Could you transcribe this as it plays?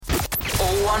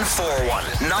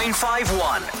0141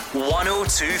 951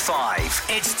 1025.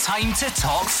 It's time to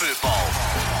talk football.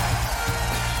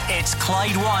 It's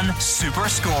Clyde 1 Super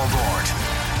Scoreboard.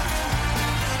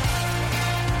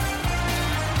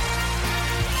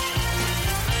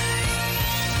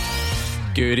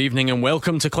 Good evening and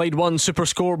welcome to Clyde 1 Super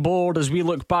Scoreboard as we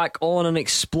look back on an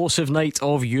explosive night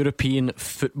of European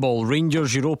football.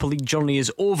 Rangers' Europa League journey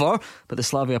is over, but the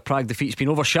Slavia Prague defeat's been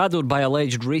overshadowed by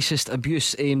alleged racist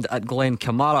abuse aimed at Glenn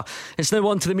Kamara. It's now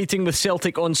on to the meeting with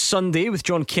Celtic on Sunday, with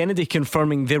John Kennedy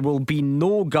confirming there will be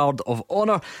no guard of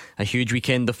honour. A huge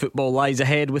weekend of football lies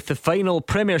ahead with the final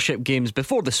Premiership games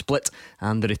before the split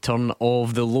and the return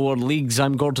of the lower leagues.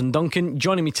 I'm Gordon Duncan.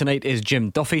 Joining me tonight is Jim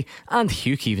Duffy and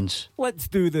Hugh Keevins. Let's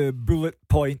do the bullet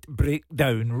point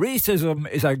breakdown. Racism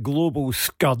is a global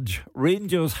scourge.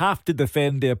 Rangers have to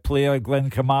defend their player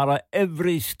Glenn Kamara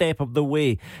every step of the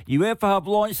way. UEFA have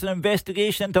launched an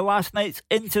investigation into last night's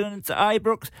incident at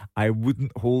Ibrox. I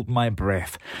wouldn't hold my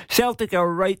breath. Celtic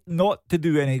are right not to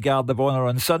do any guard of honour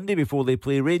on Sunday before they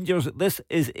play Rangers. This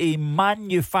is a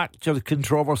manufactured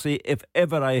controversy if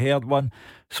ever I heard one.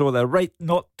 So they're right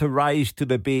not to rise to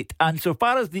the bait. And so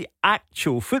far as the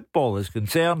actual football is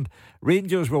concerned,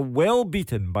 Rangers were well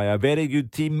beaten by a very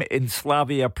good team in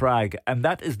Slavia Prague. And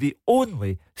that is the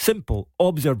only simple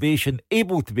observation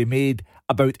able to be made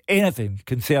about anything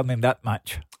concerning that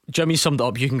match. Jimmy summed it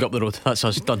up. You can go up the road. That's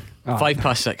us done.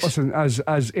 6:05. Listen,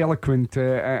 as eloquent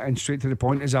and straight to the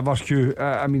point as ever, Hugh.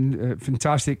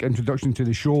 Fantastic introduction to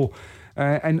the show.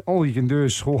 And all you can do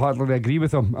is wholeheartedly agree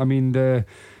with him. I mean, the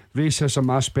racism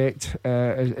aspect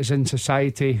is in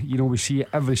society. You know, we see it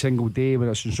every single day,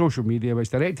 whether it's on social media, whether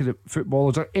it's directed at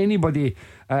footballers or anybody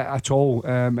at all.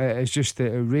 It's just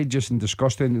outrageous and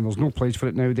disgusting, and there's no place for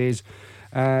it nowadays.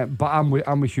 But I'm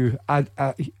with you.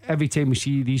 Every time we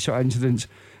see these sort of incidents,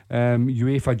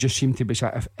 UEFA just seem to be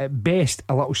at best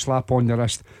a little slap on the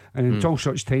wrist, and until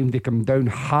such time they come down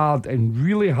hard and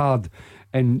really hard,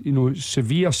 and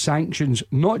severe sanctions,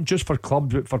 not just for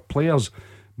clubs but for players,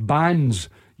 bans,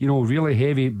 really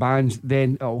heavy bans,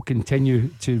 then it will continue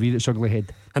to rear its ugly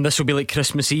head. And this will be like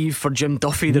Christmas Eve for Jim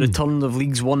Duffy, the return of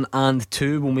Leagues 1 and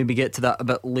 2. We'll maybe get to that a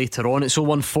bit later on. It's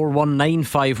 0141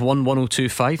 951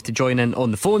 1025 to join in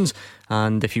on the phones.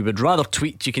 And if you would rather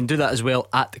tweet, you can do that as well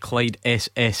at Clyde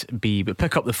SSB. But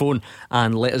pick up the phone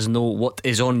and let us know what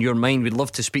is on your mind. We'd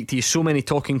love to speak to you. So many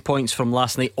talking points from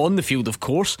last night on the field, of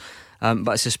course, but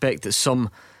I suspect that some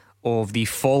of the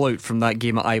fallout from that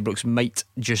game at Ibrox might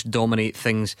just dominate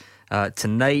things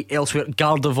tonight. Elsewhere,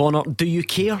 guard of honour, do you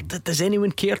care? Does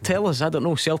anyone care? Tell us. I don't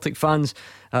know. Celtic fans,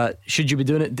 should you be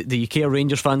doing it? Do you care?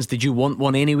 Rangers fans, did you want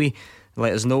one anyway?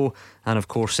 Let us know. And of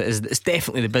course it's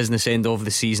definitely the business end of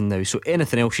the season now, so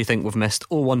anything else you think we've missed,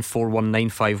 0141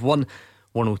 951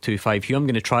 1025. Hugh, I'm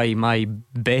going to try my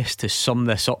best to sum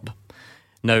this up.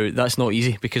 Now that's not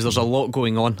easy because there's a lot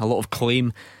going on, a lot of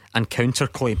claim and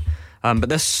counter-claim. But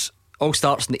this all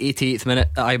starts in the 88th minute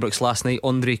at Ibrox last night.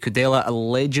 Andre Kudela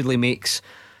allegedly makes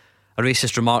a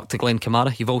racist remark to Glenn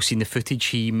Kamara. You've all seen the footage.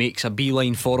 He makes a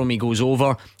beeline for him. He goes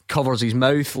over, covers his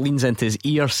mouth, leans into his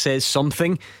ear, says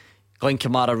something. Glenn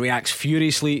Kamara reacts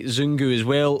furiously. Zungu as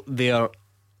well.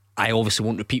 I obviously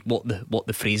won't repeat what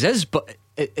the phrase is, but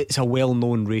it's a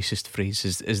well-known racist phrase,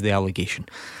 is the allegation.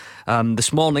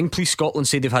 This morning, Police Scotland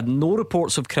say they've had no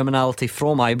reports of criminality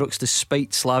from Ibrox,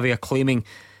 despite Slavia claiming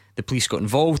the police got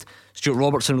involved. Stuart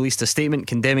Robertson released a statement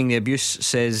condemning the abuse.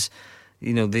 Says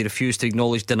they refuse to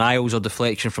acknowledge denials or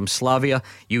deflection from Slavia.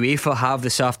 UEFA have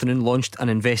this afternoon launched an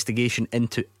investigation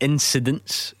into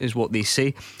incidents, is what they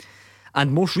say.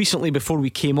 And most recently, before we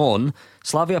came on,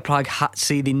 Slavia Prague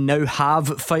say they now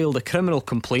have filed a criminal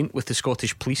complaint with the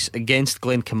Scottish police against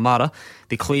Glenn Kamara.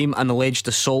 They claim an alleged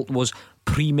assault was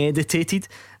premeditated,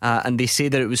 and they say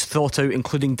that it was thought out,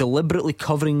 including deliberately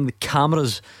covering the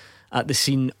cameras at the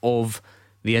scene of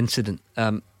the incident.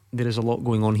 There is a lot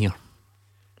going on here.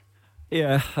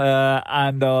 Yeah,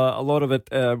 and a lot of it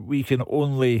we can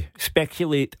only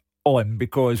speculate on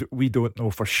because we don't know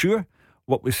for sure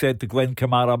what was said to Glenn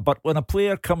Kamara. But when a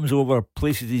player comes over,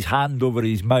 places his hand over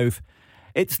his mouth,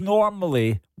 it's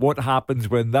normally what happens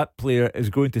when that player is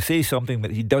going to say something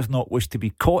that he does not wish to be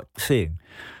caught saying.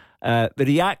 The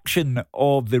reaction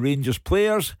of the Rangers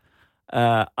players,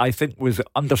 I think, was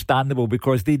understandable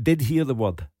because they did hear the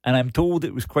word, and I'm told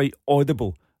it was quite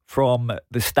audible from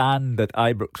the stand at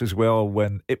Ibrox as well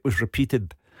when it was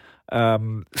repeated.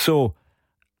 So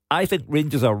I think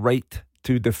Rangers are right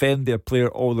to defend their player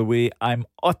all the way. I'm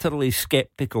utterly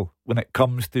sceptical when it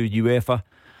comes to UEFA.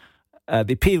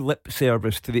 They pay lip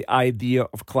service to the idea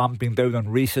of clamping down on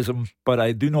racism, but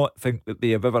I do not think that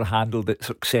they have ever handled it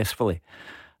successfully.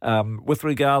 With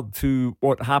regard to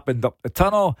what happened up the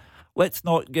tunnel, let's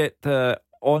not get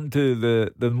onto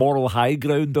the moral high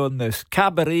ground on this.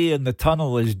 Cabaret in the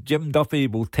tunnel, as Jim Duffy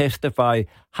will testify,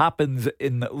 happens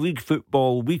in league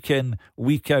football week in,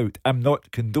 week out. I'm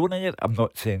not condoning it. I'm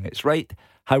not saying it's right.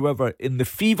 However, in the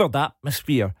fevered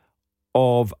atmosphere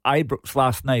of Ibrox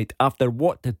last night, after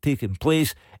what had taken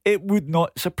place, it would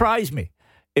not surprise me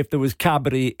if there was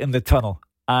cabaret in the tunnel.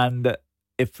 And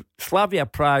if Slavia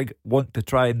Prague want to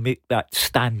try and make that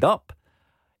stand up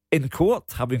in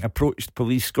court, having approached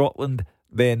Police Scotland,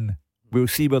 then we'll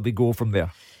see where they go from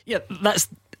there. Yeah, that's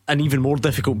an even more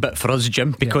difficult bit for us,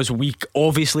 Jim, because we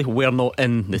obviously were not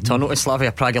in the tunnel.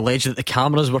 Slavia Prague alleged that the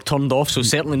cameras were turned off, so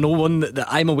certainly no one that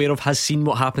I'm aware of has seen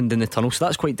what happened in the tunnel, so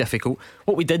that's quite difficult.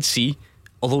 What we did see,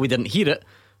 although we didn't hear it,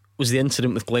 was the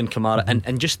incident with Glenn Kamara,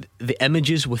 and just the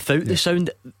images without the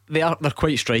sound, they're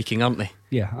quite striking, aren't they?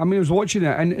 Yeah, I mean, I was watching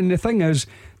it, and the thing is,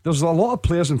 there's a lot of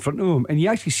players in front of him, and you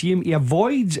actually see him, he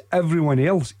avoids everyone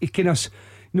else. He kind of,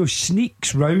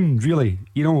 sneaks round, really,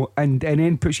 and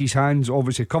then puts his hands,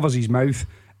 obviously covers his mouth,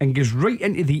 and goes right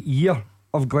into the ear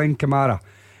of Glenn Kamara.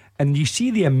 And you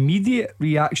see the immediate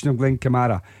reaction of Glenn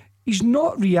Kamara. He's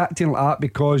not reacting like that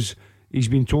because he's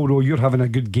been told, oh, you're having a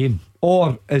good game,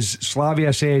 or as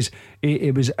Slavia says,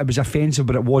 it was offensive,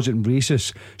 but it wasn't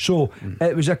racist. So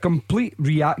it was a complete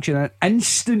reaction, an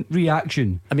instant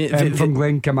reaction. I mean, from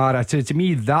Glenn Kamara. To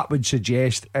me, that would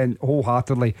suggest, and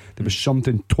wholeheartedly, there was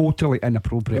something totally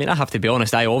inappropriate. I mean, I have to be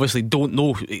honest, I obviously don't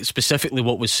know specifically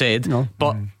what was said,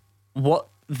 but what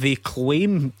they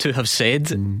claim to have said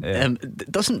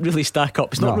doesn't really stack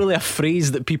up. It's not really a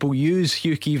phrase that people use,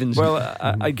 Hugh Keevins. Well,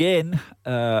 again,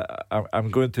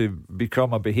 I'm going to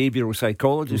become a behavioural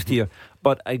psychologist here,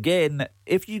 but again,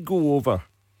 if you go over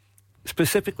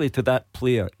specifically to that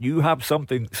player, you have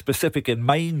something specific in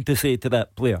mind to say to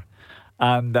that player,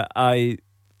 and I,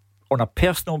 on a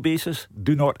personal basis,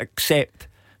 do not accept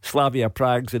Slavia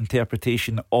Prague's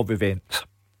interpretation of events.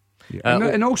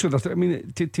 And also,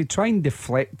 to try and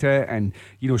deflect it, and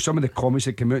some of the comments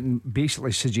that came out and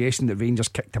basically suggesting that Rangers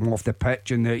kicked him off the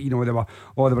pitch, and that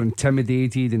they were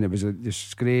intimidated, and it was a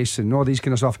disgrace, and all these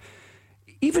kind of stuff.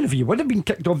 Even if you would have been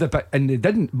kicked off the pitch, and they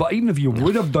didn't, but even if you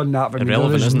would have done that,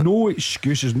 there's no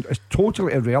excuses. It's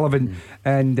totally irrelevant.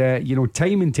 And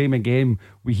time and time again,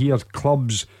 we hear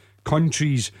clubs,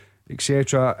 countries,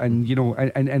 etc., and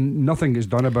and nothing is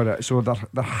done about it. So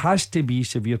there has to be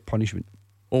severe punishment.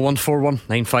 0141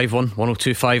 951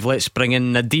 1025. Let's bring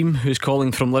in Nadeem, who's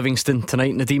calling from Livingston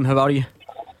tonight. Nadeem, how are you?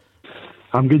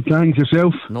 I'm good, thanks.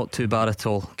 Yourself? Not too bad at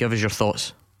all. Give us your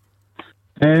thoughts.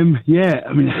 Yeah,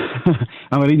 I mean,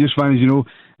 I'm a Rangers fan, as you know.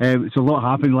 It's a lot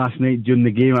happened last night during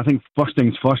the game. I think first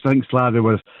things first, I think Slavia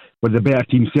was the better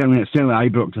team, certainly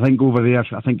Ibrox. I think over there,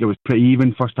 I think it was pretty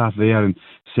even first half there, and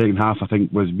second half I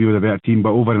think we were the better team. But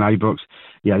over in Ibrox,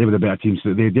 yeah, they were the better team,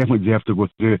 so they definitely deserve to go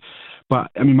through. But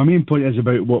I mean, my main point is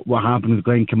about what happened with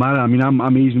Glenn Kamara. I mean, I'm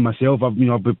Asian myself. I've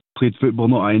played football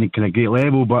not at any kind of great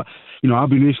level, but I've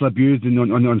been racially abused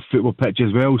on football pitch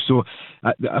as well. So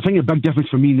I think a big difference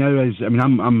for me now is, I mean,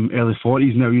 I'm early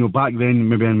 40s now. Back then,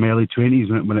 maybe in my early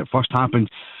 20s when it first happened,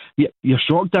 you're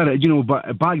shocked at it,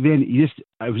 but back then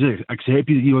it was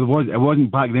accepted. It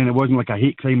wasn't back then. It wasn't like a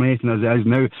hate crime or anything as it is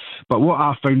now. But what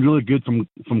I found really good from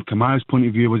Kamara's point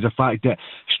of view was the fact that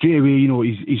straight away,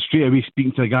 he's straight away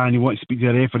speaking to the guy and he wants to speak to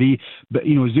the referee. But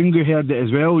Zungu heard it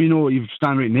as well. You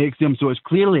stand right next to him, so it's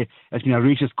been a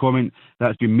racist comment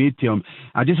that's been made to him.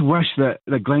 I just wish that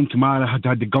Glenn Kamara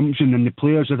had the gumption, and the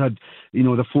players had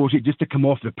the foresight just to come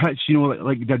off the pitch.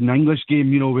 Like they did in the English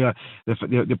game. Where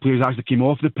the players actually came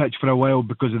off the pitch for a while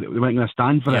because they weren't going to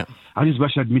stand for it. I just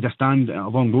wish I'd made a stand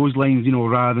along those lines,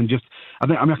 rather than just. I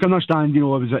can understand, it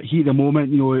was at heat of the moment,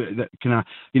 that kind of,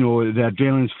 the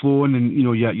adrenaline's flowing, and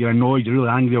you're annoyed, you're really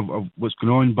angry of what's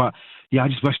going on. But yeah, I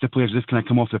just wish the players just kind of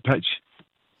come off the pitch.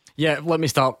 Yeah, let me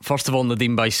start first of all,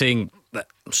 Nadeem, by saying that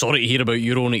I'm sorry to hear about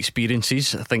your own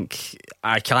experiences. I think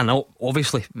I can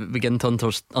obviously begin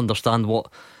to understand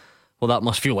what that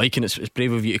must feel like, and it's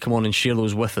brave of you to come on and share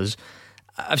those with us.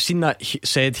 I've seen that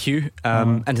said, Hugh,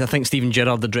 and I think Stephen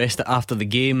Gerrard addressed it after the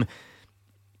game.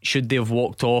 Should they have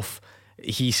walked off?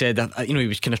 He said, he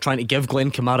was kind of trying to give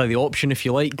Glenn Kamara the option, if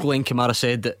you like. Glenn Kamara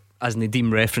said that, as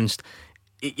Nadeem referenced,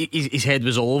 his head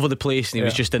was all over the place, and he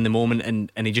was just in the moment,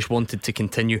 and he just wanted to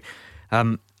continue.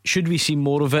 Should we see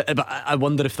more of it? But I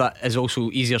wonder if that is also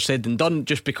easier said than done,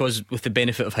 just because with the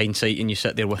benefit of hindsight, and you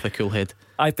sit there with a cool head.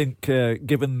 I think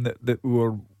given that we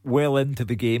were well into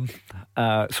the game,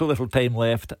 so little time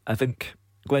left, I think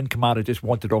Glenn Kamara just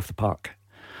wanted off the park.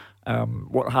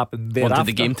 What happened thereafter, wanted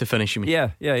the game to finish, you mean?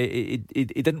 Yeah, he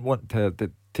didn't want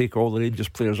to take all the Rangers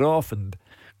players off and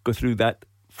go through that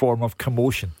form of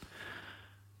commotion.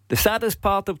 The saddest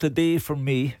part of today for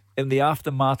me in the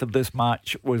aftermath of this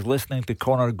match was listening to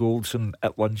Connor Goldson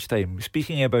at lunchtime,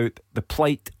 speaking about the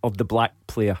plight of the black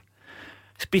player,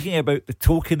 speaking about the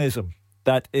tokenism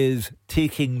that is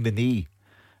taking the knee.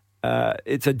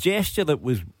 It's a gesture that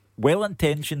was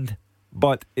well-intentioned,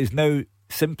 but is now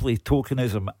simply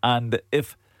tokenism. And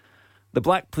if the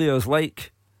black players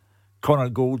like Connor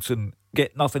Goldson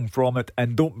get nothing from it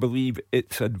and don't believe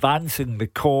it's advancing the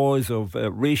cause of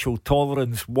racial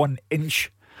tolerance 1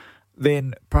 inch,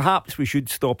 then perhaps we should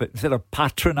stop it instead of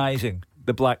patronising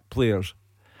the black players.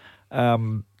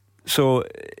 So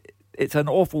it's an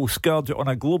awful scourge on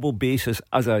a global basis,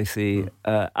 as I say.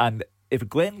 And if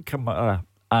Glenn Kamara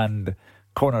and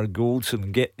Connor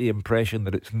Goldson get the impression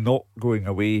that it's not going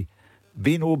away,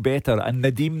 they know better, and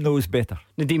Nadeem knows better.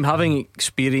 Nadeem, having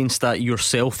experienced that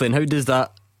yourself, then how does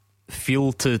that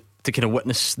feel to kind of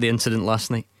witness the incident last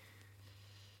night?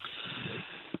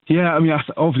 Yeah, I mean,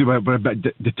 obviously we're a bit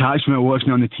detached from it watching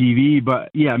it on the TV, but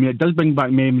yeah, I mean, it does bring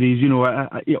back memories. You know,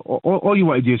 all you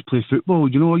want to do is play football.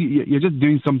 You know, you're just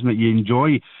doing something that you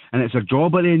enjoy, and it's a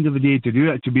job at the end of the day to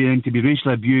do it. To be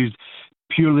racially abused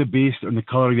purely based on the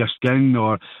colour of your skin,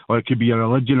 or it could be your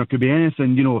religion, or it could be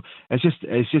anything. You know, it's just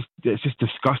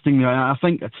disgusting. I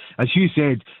think, as Hugh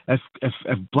said, if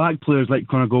black players like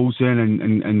Connor Goldson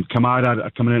and Kamara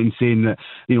are coming out and saying that,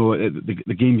 you know,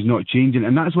 the game's not changing,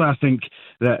 and that's why I think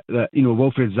that you know,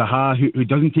 Wilfred Zaha, who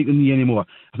doesn't take the knee anymore,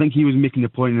 I think he was making the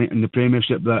point in the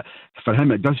Premiership that for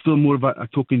him it does feel more of a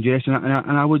token gesture,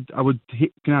 and I would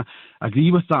kind of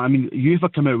agree with that. I mean,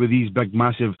 UEFA come out with these big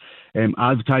massive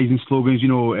advertising slogans, you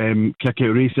know, kick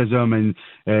out racism, and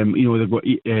you know, they've got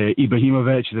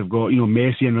Ibrahimovic, they've got, you know,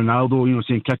 Messi and Ronaldo, you know,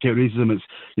 saying kick out racism, it's,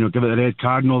 you know, give it the red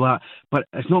card and all that. But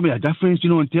it's not made a difference, you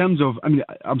know, in terms of, I mean,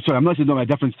 I'm sorry, I'm not saying it's not made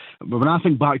a difference, but when I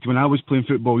think back to when I was playing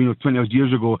football, you know, 20 odd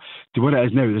years ago to what it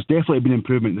is now, there's definitely been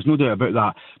improvement, there's no doubt about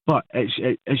that, but it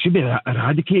should be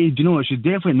eradicated, you know. It should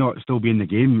definitely not still be in the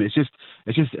game. It's just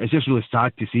really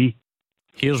sad to see.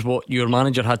 Here's what your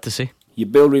manager had to say. You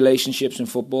build relationships in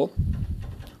football,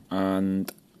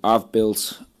 and I've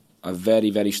built a very,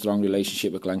 very strong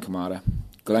relationship with Glenn Kamara.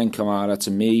 Glenn Kamara,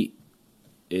 to me,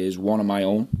 is one of my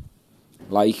own.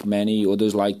 Like many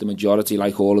others, like the majority,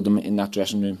 like all of them in that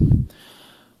dressing room.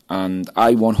 And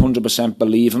I 100%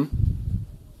 believe him,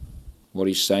 what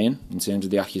he's saying in terms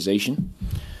of the accusation.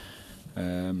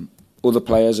 Other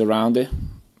players around it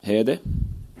heard it.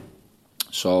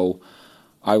 So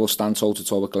I will stand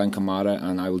toe-to-toe with Glenn Kamara,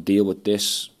 and I will deal with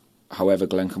this however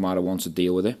Glenn Kamara wants to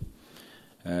deal with it.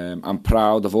 I'm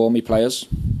proud of all my players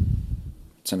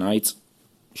tonight,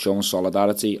 showing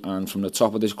solidarity, and from the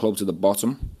top of this club to the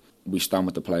bottom, we stand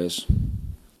with the players.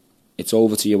 It's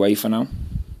over to UEFA now,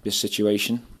 this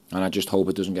situation, and I just hope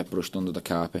it doesn't get brushed under the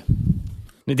carpet.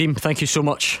 Nadeem, thank you so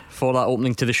much for that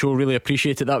opening to the show. Really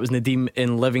appreciate it. That was Nadeem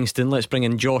in Livingston. Let's bring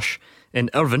in Josh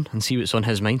in Irvine and see what's on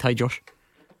his mind. Hi, Josh.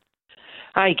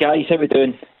 Hi guys, how we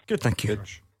doing? Good, thank you.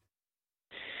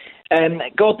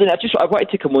 Gordon, I wanted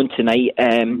to come on tonight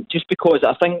just because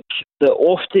I think that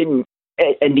often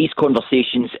in these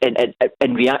conversations,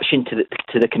 in reaction to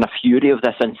the kind of fury of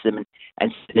this incident,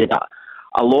 and that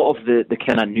a lot of the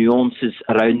kind of nuances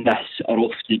around this are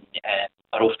often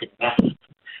missed.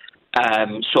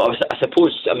 So I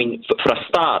suppose, I mean, for a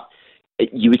start,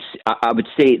 I would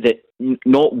say that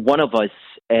not one of us,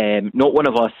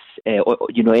 or,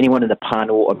 you know, anyone in the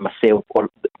panel or myself or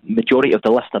the majority of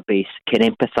the listener base can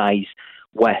empathise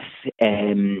with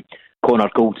Connor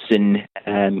Goldson,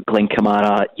 Glenn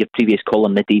Kamara, your previous caller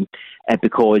Nadeem,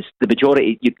 because the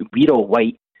majority, we're all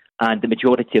white, and the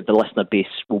majority of the listener base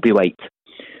will be white.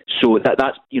 So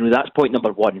that's point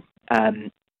number one.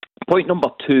 Point number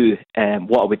two,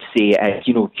 what I would say is,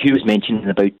 you know, Hugh was mentioning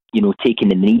about, you know, taking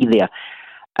the knee there.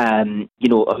 You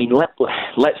know, I mean,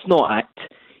 let's not act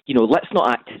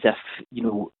as if, you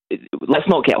know, let's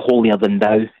not get holier than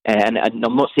thou. And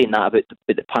I'm not saying that about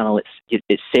the panel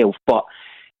itself, but,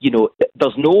 you know,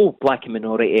 there's no black and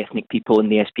minority ethnic people in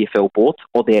the SPFL board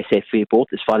or the SFA board,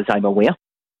 as far as I'm aware.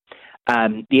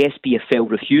 The SPFL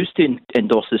refused to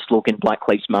endorse the slogan Black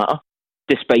Lives Matter,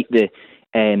 despite the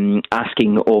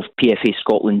asking of PFA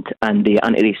Scotland and the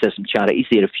anti-racism charities.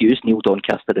 They refused. Neil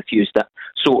Doncaster refused it.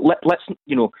 So let's,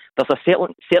 you know, there's a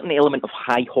certain element of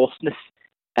high horseness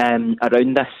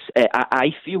around this.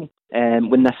 I feel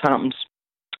when this happens.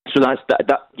 So that's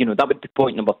that. You know, that would be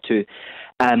point number two.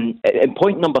 And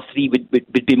point number three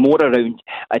would be more around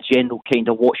a general kind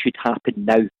of what should happen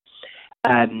now.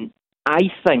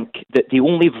 I think that the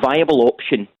only viable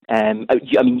option. I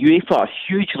mean, UEFA are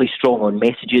hugely strong on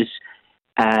messages.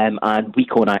 and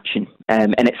weak on action.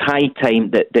 And it's high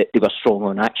time that they were strong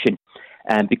on action,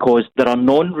 because there are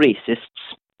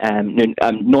non-racists.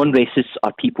 Non-racists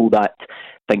are people that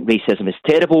think racism is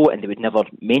terrible, and they would never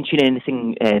mention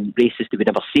anything racist. They would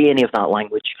never say any of that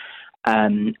language.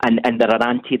 And there are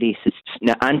anti-racists.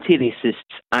 Now,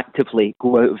 anti-racists actively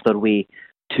go out of their way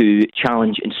to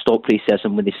challenge and stop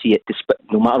racism when they see it,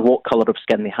 no matter what colour of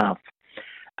skin they have.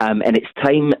 And it's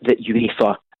time that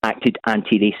UEFA acted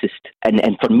anti-racist.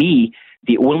 And for me,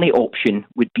 the only option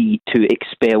would be to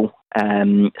expel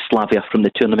Slavia from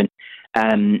the tournament,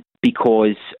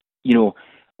 because, you know,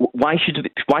 why should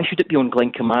it be on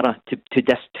Glenn Kamara to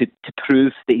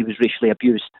prove that he was racially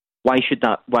abused? Why should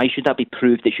that be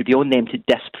proved? It should be on them to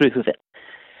disprove of it.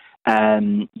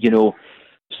 You know,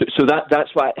 so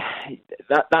that's what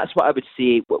I would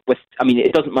say. I mean,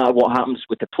 it doesn't matter what happens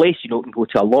with the place. You know, it can go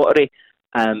to a lottery.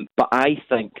 But I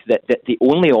think that the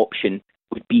only option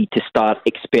would be to start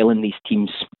expelling these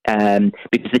teams,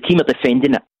 because the team are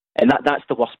defending it, and that's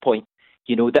the worst point.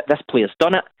 You know, that this player's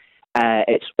done it.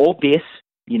 It's obvious.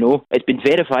 You know, it's been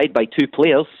verified by two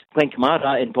players, Glenn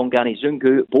Kamara and Bongani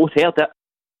Zungu, both heard it.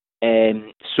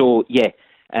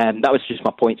 That was just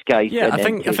my points, guys. Yeah, I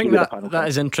think that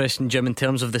is interesting, Jim, in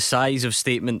terms of the size of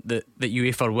statement that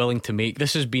UEFA are willing to make.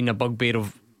 This has been a bugbear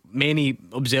of many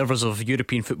observers of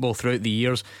European football throughout the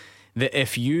years, that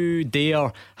if you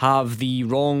dare have the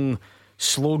wrong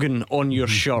slogan on your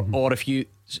shirt, or if you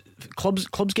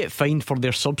clubs get fined for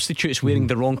their substitutes wearing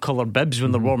the wrong colour bibs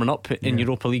when they're warming up in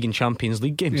Europa League and Champions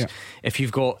League games. If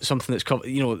you've got something that's covered,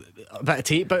 you know, a bit of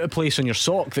tape out of place on your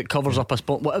sock that covers up a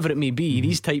spot, whatever it may be,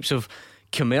 these types of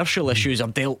commercial issues are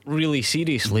dealt really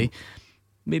seriously.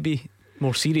 Maybe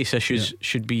more serious issues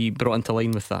should be brought into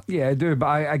line with that. Yeah, I do,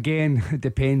 but again, it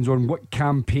depends on what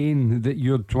campaign that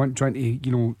you're trying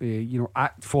to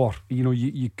act for. You know,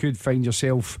 you could find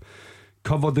yourself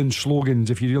covered in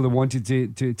slogans if you really wanted to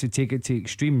take it to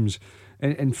extremes.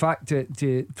 In fact,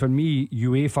 for me,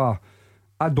 UEFA,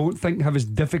 I don't think have as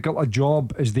difficult a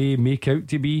job as they make out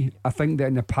to be. I think that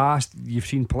in the past you've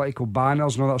seen political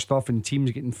banners and all that stuff, and teams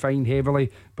getting fined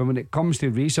heavily. But when it comes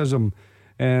to racism,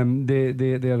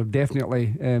 they're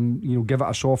definitely give it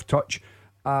a soft touch.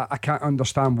 I can't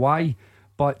understand why,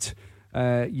 but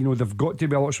they've got to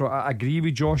be a lot. So I agree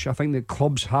with Josh. I think that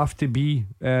clubs have to be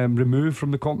removed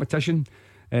from the competition.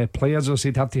 Players, as I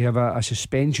said, have to have a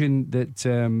suspension that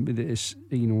is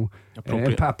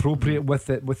appropriate with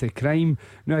the crime.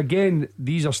 Now again,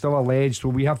 these are still alleged, so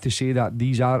we have to say that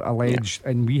these are alleged,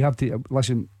 and we have to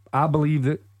listen. I believe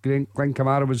that Glenn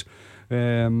Kamara was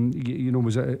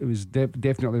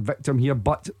definitely a victim here,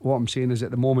 but what I'm saying is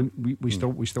at the moment we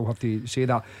still have to say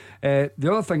that. The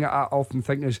other thing I often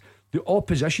think is the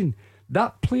opposition.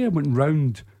 That player went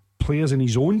round players in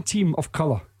his own team of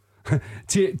colour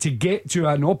to get to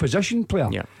an opposition player,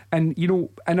 and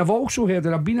I've also heard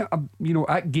that I've been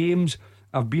at games,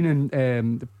 I've been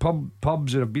in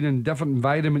pubs, and I've been in different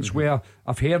environments where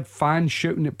I've heard fans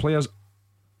shouting at players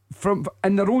from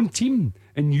in their own team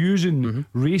and using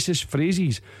racist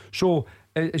phrases. So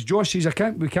as Josh says,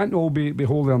 we can't all be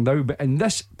holding them now, but in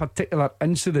this particular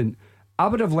incident, I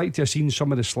would have liked to have seen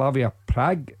some of the Slavia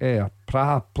Prague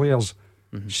players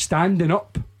standing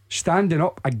up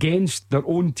against their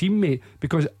own teammate,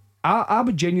 because I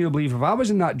would genuinely believe if I was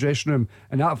in that dressing room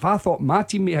and if I thought my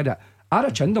teammate had it, I'd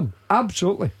have chinned him.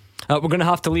 Absolutely. We're going to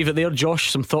have to leave it there,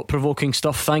 Josh. Some thought-provoking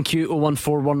stuff. Thank you.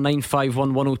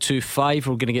 01419511025.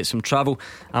 We're going to get some travel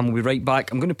and we'll be right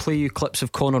back. I'm going to play you clips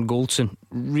of Connor Goldson.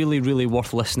 Really, really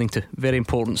worth listening to. Very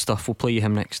important stuff. We'll play you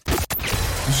him next.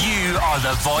 You are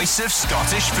the voice of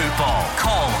Scottish football.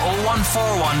 Call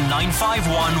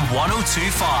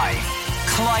 01419511025.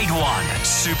 Clyde 1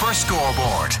 Super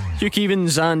Scoreboard. Hugh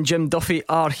Keevins and Jim Duffy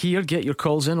are here. Get your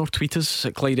calls in or tweet us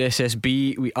at Clyde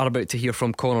SSB. We are about to hear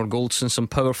from Connor Goldson, some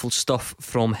powerful stuff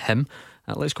from him.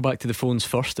 Let's go back to the phones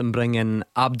first and bring in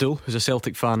Abdul, who's a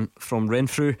Celtic fan from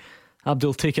Renfrew.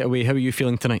 Abdul, take it away. How are you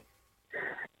feeling tonight?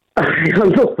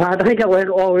 I'm not bad. I think I went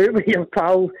all out with your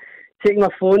pal taking my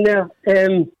phone there.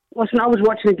 Listen, I was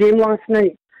watching the game last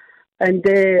night, and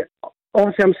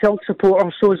obviously I'm a Celtic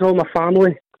supporter, so is all my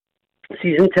family.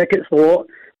 Season tickets, a lot.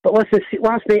 But listen,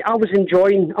 last night I was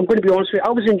enjoying, I'm going to be honest with you,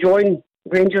 I was enjoying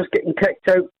Rangers getting kicked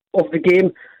out of the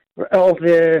game, of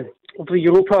the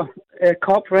Europa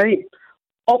Cup, right?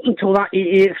 Up until that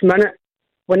 88th minute,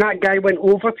 when that guy went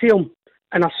over to him,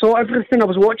 and I saw everything. I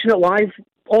was watching it live,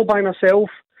 all by myself,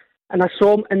 and I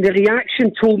saw him, and the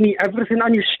reaction told me everything. I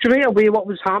knew straight away what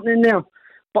was happening there.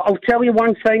 But I'll tell you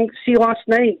one thing, see last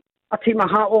night, I take my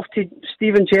hat off to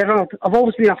Steven Gerrard. I've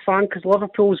always been a fan because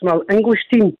Liverpool's my English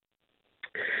team.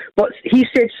 But he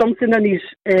said something in his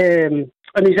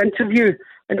in his interview,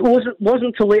 and it wasn't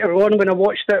until later on when I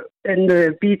watched it in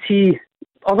the BT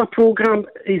other programme,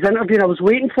 his interview, and I was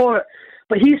waiting for it.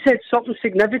 But he said something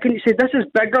significant. He said, "This is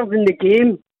bigger than the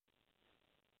game."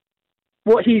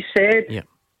 What he said,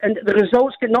 and the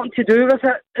results got nothing to do with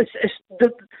it.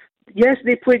 Yes,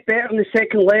 they played better in the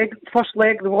second leg. First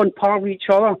leg, they were on par with each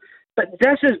other. But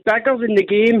this is bigger than the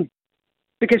game.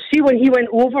 Because see, when he went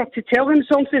over to tell him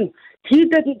something, he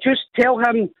didn't just give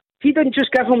him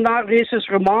that racist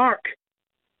remark.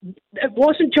 It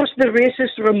wasn't just the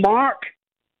racist remark.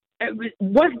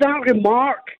 With that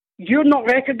remark, you're not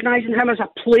recognising him as a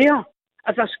player,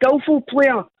 as a skillful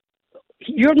player.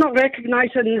 You're not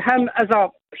recognising him as a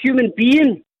human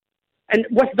being. And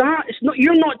with that,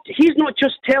 he's not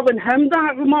just telling him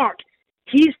that remark.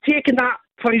 He's taking that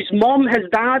for his mum, his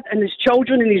dad, and his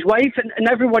children, and his wife, and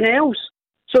everyone else.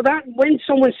 So that when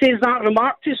someone says that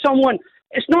remark to someone,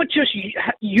 it's not just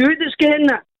you that's getting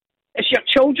it. It's your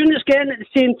children that's getting it at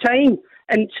the same time.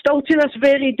 And still to this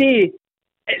very day,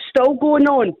 it's still going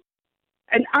on.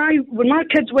 And when my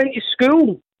kids went to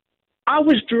school, I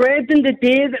was dreading the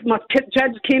day that my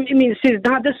kids came to me and said,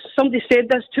 "Dad, somebody said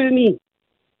this to me."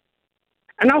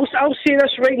 And I'll say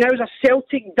this right now as a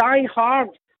Celtic die-hard.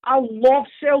 I love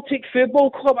Celtic Football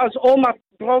Club, as all my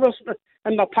brothers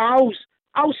and my pals.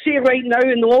 I'll say right now,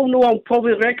 and they'll all know I'll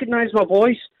probably recognise my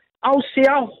voice, I'll say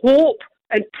I hope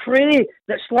and pray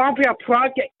that Slavia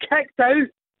Prague get kicked out.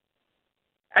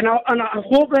 And I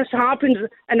hope this happens.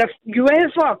 And if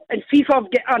UEFA and FIFA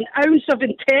get an ounce of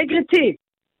integrity,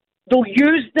 they'll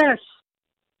use this.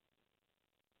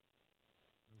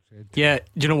 Yeah,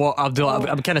 do you know what, Abdul?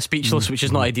 I'm kind of speechless, which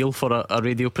is not ideal for a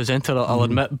radio presenter, I'll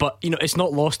admit. But it's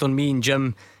not lost on me and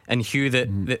Jim and Hugh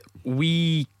that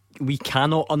we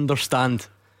cannot understand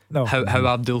how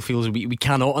Abdul feels. We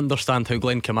cannot understand how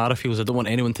Glenn Kamara feels. I don't want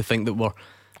anyone to think that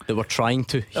we're trying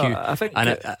to, Hugh.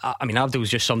 I mean, Abdul's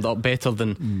just summed up better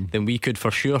than we could,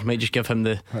 for sure. Might just give him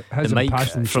the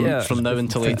mic from now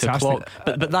until 8 o'clock.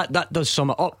 But that does sum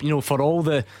it up, for all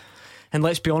the. And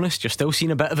let's be honest, you're still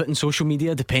seeing a bit of it in social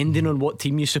media, depending on what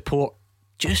team you support.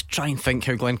 Just try and think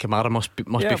how Glenn Kamara must be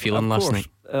feeling last night.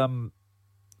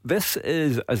 This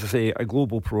is, as I say, a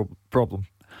global problem.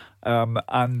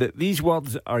 And these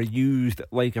words are used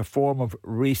like a form of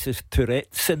racist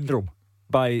Tourette syndrome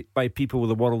by people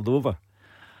the world over.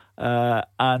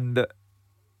 And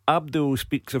Abdul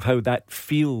speaks of how that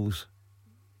feels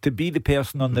to be the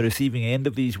person on the receiving end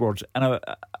of these words. And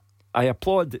I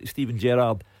applaud Stephen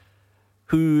Gerrard,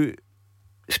 who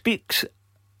speaks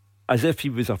as if he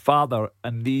was a father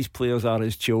and these players are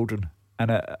his children.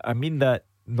 And I mean that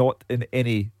not in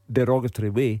any derogatory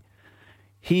way.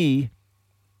 He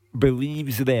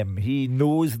believes them, he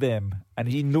knows them, and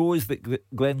he knows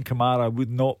that Glenn Kamara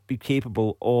would not be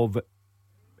capable of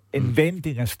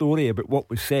inventing a story about what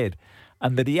was said.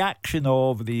 And the reaction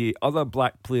of the other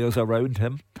black players around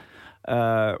him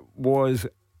was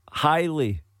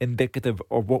highly indicative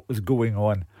of what was going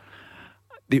on.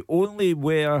 The only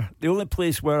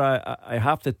place where I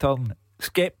have to turn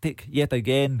sceptic yet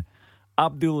again,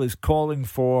 Abdul is calling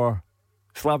for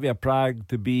Slavia Prague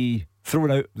to be thrown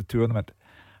out of the tournament.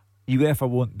 UEFA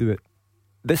won't do it.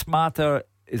 This matter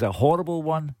is a horrible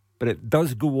one, but it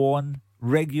does go on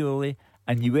regularly,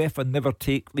 and UEFA never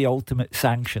take the ultimate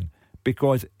sanction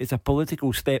because it's a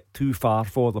political step too far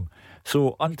for them.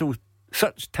 So until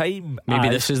such time, maybe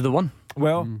this is the one.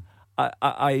 Well,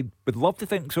 I would love to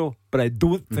think so, but I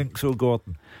don't think so,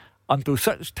 Gordon. Until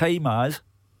such time as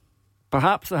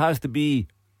perhaps there has to be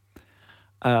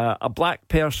a black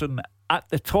person at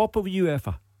the top of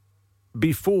UEFA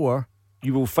before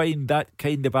you will find that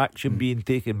kind of action being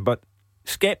taken. But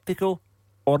sceptical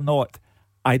or not,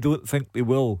 I don't think they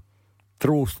will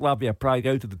throw Slavia Prague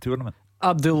out of the tournament.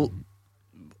 Abdul,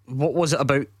 what was it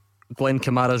about Glenn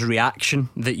Kamara's reaction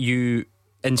that you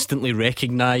instantly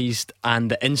recognised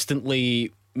and that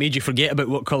instantly made you forget about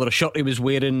what colour of shirt he was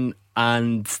wearing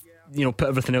and put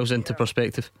everything else into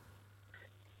perspective?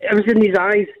 It was in his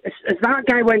eyes. As that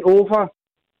guy went over,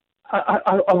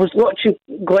 I was watching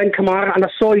Glenn Kamara and I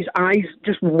saw his eyes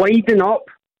just widen up.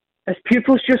 His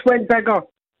pupils just went bigger,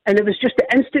 and it was just the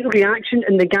instant reaction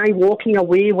and the guy walking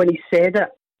away when he said it,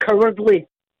 cowardly.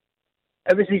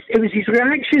 It was his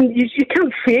reaction. You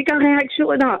can't fake a reaction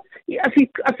like that. If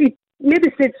he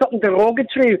maybe said something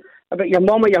derogatory about your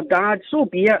mum or your dad, so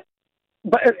be it.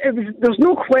 But there's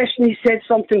no question he said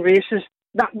something racist.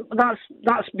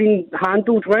 That's been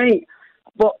handled right.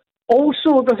 But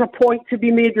also there's a point to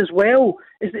be made as well,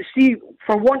 is that, see,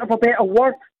 for want of a better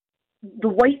word, the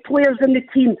white players in the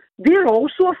team, they're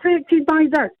also affected by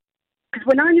this. Because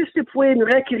when I used to play in the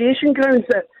recreation grounds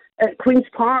at Queen's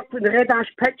Park with the Red Ash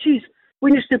pitches,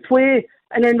 we used to play,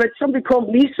 and then when somebody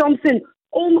called me something,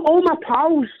 all my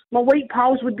pals, my white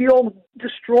pals, would be all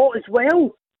distraught as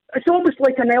well. It's almost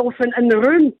like an elephant in the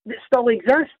room that still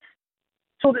exists.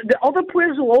 So that the other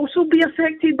players will also be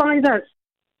affected by this.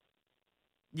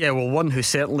 Yeah, well, one who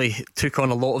certainly took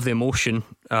on a lot of the emotion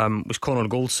was Connor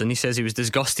Goldson. He says he was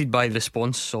disgusted by the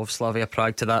response of Slavia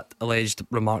Prague to that alleged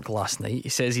remark last night. He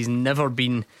says he's never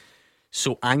been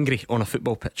so angry on a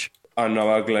football pitch. I know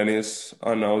how Glenn is.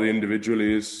 I know the individual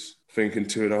he is. I think in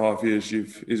 2.5 years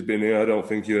he's been here, I don't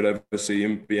think you would ever see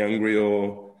him be angry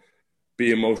or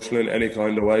be emotional in any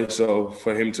kind of way. So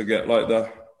for him to get like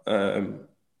that,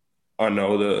 I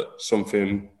know that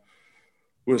something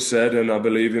was said, and I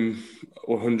believe him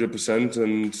 100%,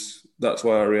 and that's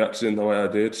why I reacted in the way I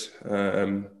did.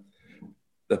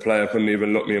 The player couldn't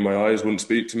even look me in my eyes, wouldn't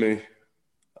speak to me,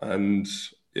 and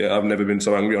yeah, I've never been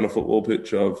so angry on a football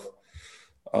pitch.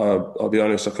 I'll be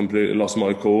honest, I completely lost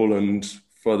my cool, and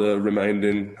for the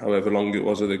remaining however long it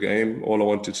was of the game, all I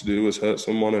wanted to do was hurt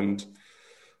someone, and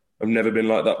I've never been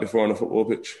like that before on a football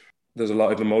pitch. There's a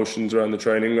lot of emotions around the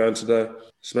training ground today,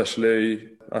 especially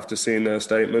after seeing their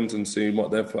statement and seeing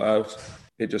what they've put out.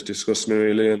 It just disgusts me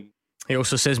really. He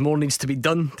also says more needs to be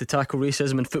done to tackle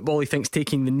racism in football. He thinks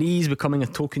taking the knee is becoming a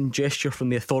token gesture from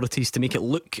the authorities to make it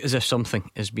look as if something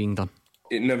is being done.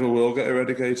 It never will get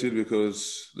eradicated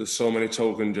because there's so many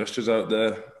token gestures out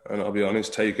there, and I'll be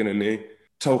honest, taking a knee,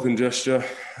 token gesture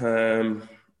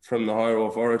from the higher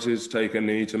authorities, take a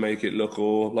knee to make it look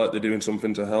all like they're doing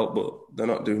something to help, but they're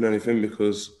not doing anything,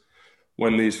 because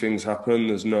when these things happen,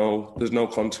 there's no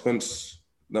consequence.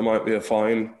 There might be a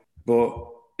fine, but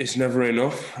it's never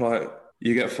enough. Like,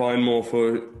 you get fined more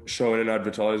for showing an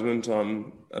advertisement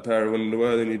on a pair of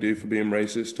underwear than you do for being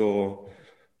racist or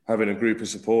having a group of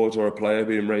support or a player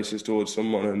being racist towards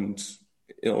someone, and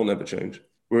it'll never change.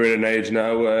 We're in an age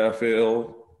now where I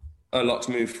feel a lot's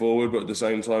moved forward, but at the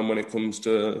same time, when it comes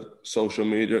to social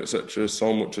media, etc.,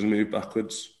 so much has moved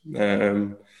backwards.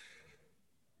 You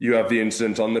have the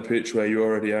incident on the pitch where you're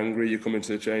already angry, you come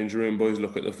into the change room, boys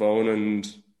look at the phone,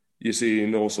 and you're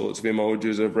seeing all sorts of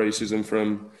emojis of racism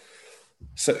from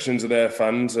sections of their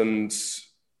fans, and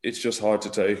it's just hard to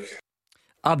take.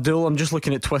 Abdul, I'm just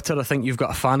looking at Twitter. I think you've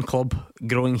got a fan club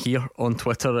growing here on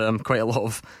Twitter. Quite a lot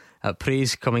of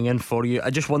praise coming in for you. I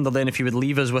just wonder then if you would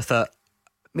leave us with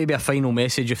maybe a final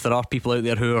message, if there are people out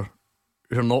there who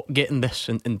are not getting this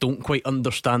and don't quite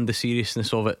understand the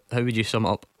seriousness of it. How would you sum it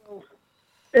up?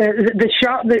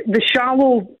 The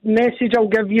shallow message I'll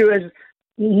give you is,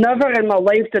 never in my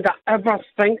life did I ever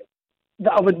think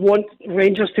that I would want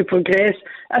Rangers to progress.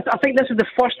 I think this is the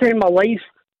first time in my life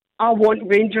I want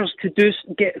Rangers to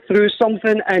get through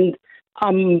something, and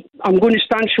I'm going to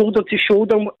stand shoulder to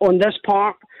shoulder on this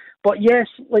part. But yes,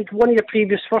 like one of your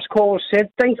previous first callers said,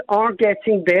 things are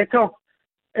getting better.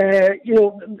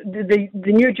 The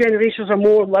new generations are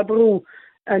more liberal,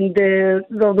 and they're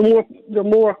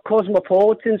more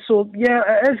cosmopolitan. So yeah,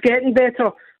 it is getting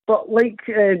better. But like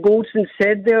Goldson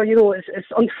said there,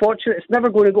 it's unfortunate. It's never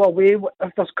going to go away.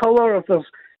 If there's colour, if there's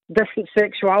different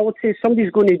sexuality,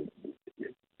 somebody's going to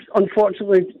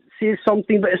unfortunately say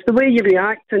something. But it's the way you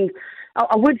react. And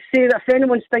I would say that if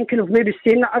anyone's thinking of maybe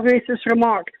saying that a racist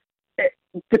remark,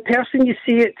 the person you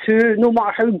say it to, no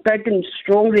matter how big and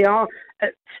strong they are,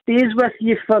 it stays with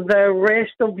you for the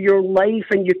rest of your life,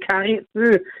 and you carry it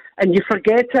through, and you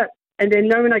forget it. And then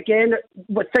now and again,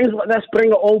 with things like this,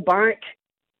 bring it all back,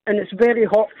 and it's very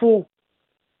hurtful.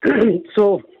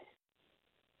 So,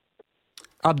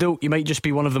 Abdul, you might just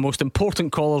be one of the most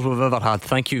important callers we've ever had.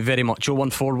 Thank you very much.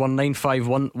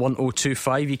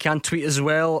 01419511025. You can tweet as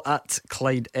well at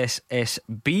Clyde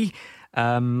SSB.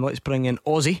 Let's bring in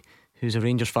Ozzy, who's a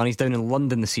Rangers fan. He's down in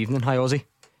London this evening. Hi, Ozzy.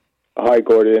 Hi,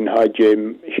 Gordon. Hi,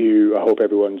 Jim. Hugh. I hope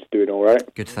everyone's doing all right.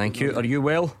 Good, thank you. Are you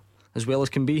well as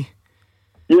can be?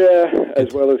 Yeah,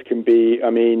 as well as can be. I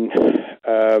mean,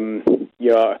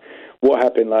 what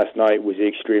happened last night was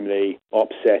extremely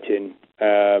upsetting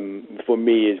for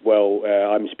me as well.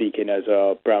 I'm speaking as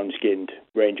a brown-skinned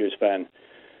Rangers fan.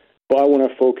 But I want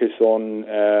to focus on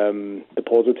the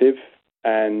positive,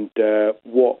 and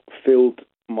what filled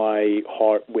my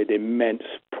heart with immense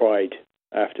pride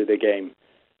after the game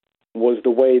was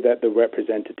the way that the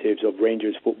representatives of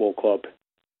Rangers Football Club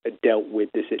dealt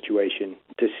with the situation.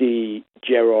 To see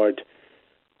Gerrard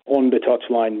on the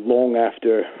touchline long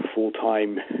after full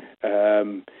time,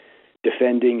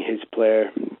 defending his player,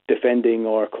 defending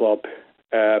our club,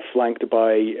 flanked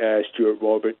by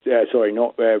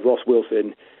Ross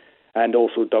Wilson, and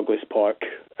also Douglas Park.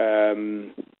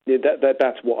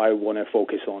 That's what I want to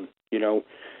focus on.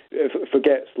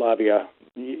 Forget Slavia.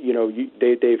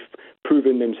 They've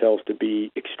proven themselves to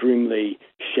be extremely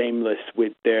shameless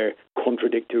with their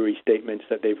contradictory statements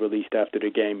that they've released after the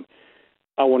game.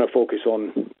 I want to focus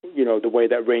on, the way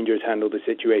that Rangers handled the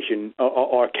situation.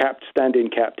 Our stand-in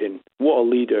captain, what a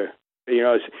leader.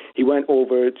 He went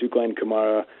over to Glenn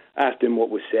Kamara, asked him what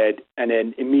was said, and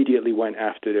then immediately went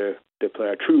after the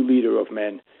player. True leader of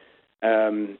men.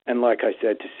 And like I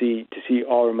said, to see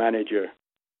our manager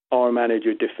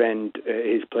defend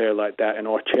his player like that, and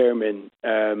our chairman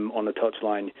on the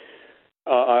touchline,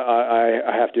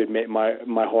 I have to admit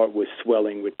my heart was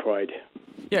swelling with pride.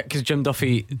 Yeah, because Jim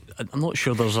Duffy, I'm not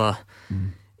sure there's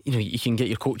you can get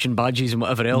your coaching badges and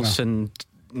whatever else, and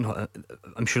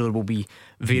I'm sure there will be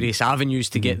various avenues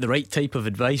to get the right type of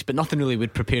advice, but nothing really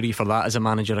would prepare you for that as a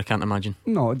manager, I can't imagine.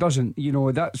 No, it doesn't.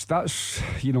 That's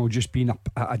just being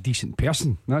a decent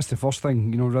person. That's the first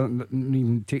thing. Rather than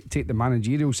even take the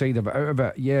managerial side of it out of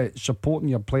it. Yeah, supporting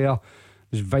your player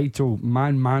is vital.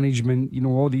 Man management,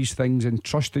 all these things, and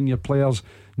trusting your players,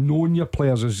 knowing your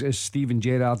players, as Steven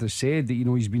Gerrard has said, that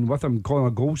he's been with him.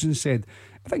 Connor Golson said,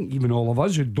 I think even all of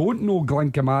us who don't know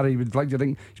Glenn Kamara would like to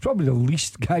think he's probably the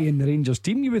least guy in the Rangers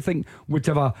team you would think would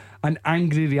have an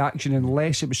angry reaction,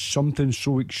 unless it was something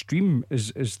so extreme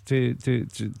as to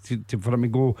for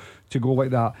him to go like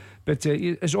that. But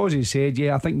as Ozzy said,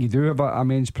 I think you do have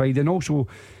immense pride, and also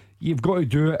you've got to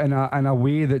do it in a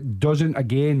way that doesn't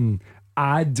again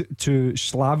add to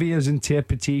Slavia's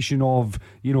interpretation of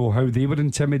how they were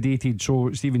intimidated.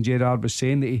 So Steven Gerrard was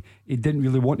saying that he didn't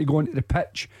really want to go into the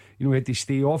pitch. He had to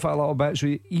stay off it a little bit.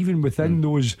 So even within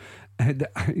those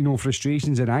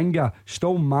frustrations and anger,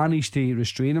 still managed to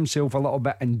restrain himself a little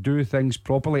bit and do things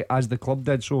properly as the club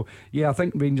did. So I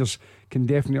think Rangers can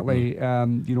definitely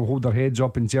hold their heads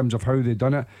up in terms of how they've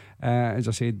done it, as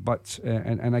I said. But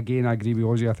and again, I agree with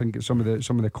Ozzy. I think some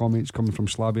of the comments coming from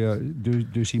Slavia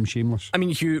do seem shameless. I mean,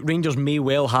 Hugh, Rangers may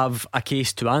well have a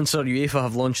case to answer. UEFA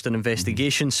have launched an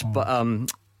investigation, but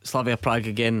Slavia Prague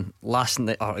again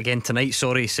tonight,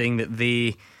 saying that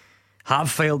they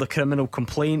have filed a criminal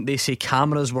complaint. They say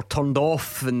cameras were turned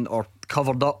off or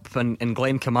covered up, and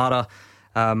Glenn Kamara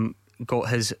got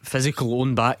his physical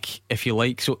own back, if you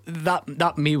like. So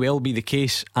that may well be the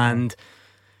case, and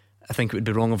I think it would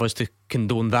be wrong of us to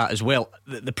condone that as well.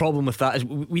 The problem with that is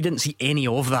we didn't see any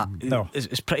of that. No,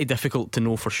 it's pretty difficult to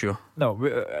know for sure. No,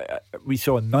 we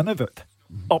saw none of it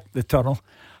up the tunnel.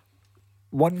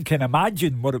 One can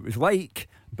imagine what it was like,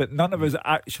 but none of us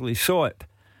actually saw it.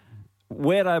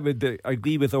 Where I would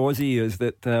agree with Ozzy is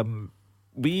that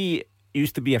we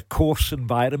used to be a coarse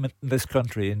environment in this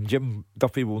country, and Jim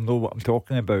Duffy will know what I'm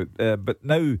talking about. But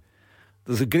now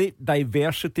there's a great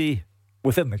diversity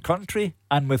within the country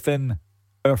and within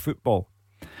our football.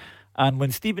 And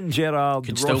when Steven Gerrard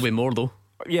could still be more though.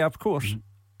 Yeah, of course.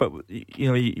 But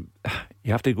you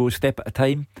have to go a step at a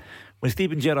time. When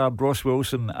Steven Gerrard, Ross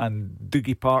Wilson and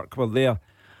Dougie Park were there,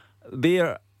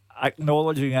 they're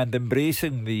acknowledging and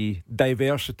embracing the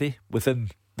diversity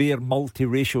within their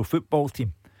multiracial football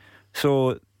team.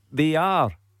 So they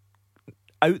are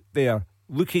out there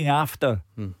looking after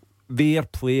their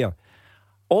player.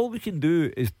 All we can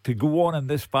do is to go on in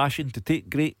this fashion, to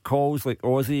take great calls like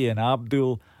Ozzy and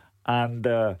Abdul and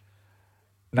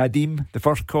Nadim, the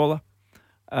first caller,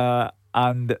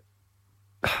 and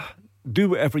do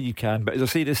whatever you can. But as I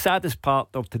say, the saddest part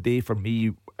of today for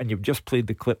me, and you've just played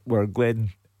the clip where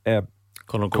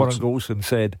Connor Golson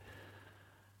said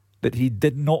that he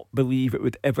did not believe it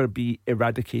would ever be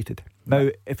eradicated. Now,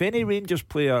 if any Rangers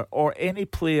player or any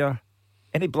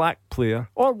black player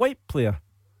or white player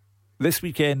this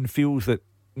weekend feels that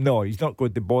no, he's not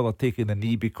going to bother taking the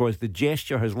knee because the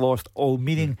gesture has lost all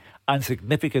meaning and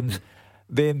significance,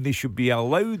 then they should be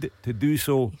allowed to do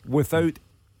so without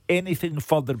anything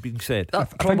further being said.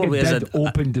 That probably is an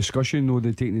open discussion though,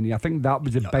 they taking the knee. I think that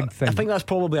was the big thing. I think that's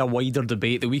probably a wider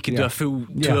debate that we could do a full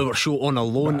 2-hour show on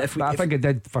alone. I think it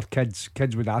did for kids.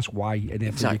 Kids would ask why, and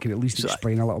if we could at least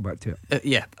explain a little bit to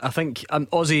it. I think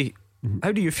Ozzy,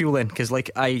 how do you feel then? Because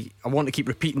I want to keep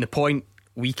repeating the point.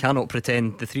 We cannot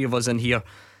pretend, the three of us in here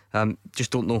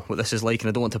just don't know what this is like, and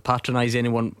I don't want to patronise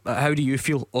anyone. How do you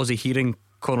feel, Ozzy, hearing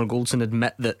Connor Golson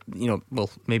admit that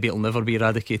maybe it'll never be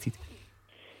eradicated?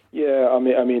 Yeah, I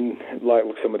mean, like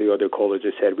some of the other callers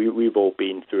have said, we've all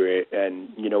been through it, and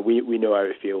we know how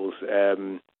it feels.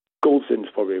 Goldson's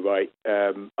probably right.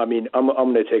 I mean, I'm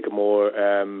going to take a more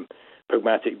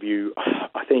pragmatic view.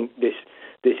 I think this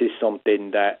is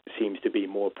something that seems to be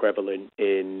more prevalent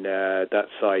in that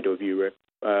side of Europe.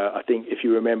 I think if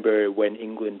you remember when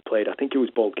England played, I think it was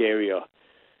Bulgaria,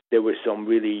 there was some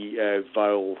really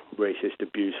vile racist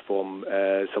abuse from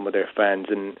some of their fans,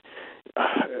 and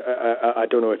I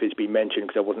don't know if it's been mentioned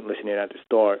because I wasn't listening at the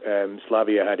start.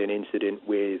 Slavia had an incident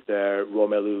with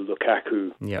Romelu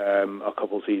Lukaku a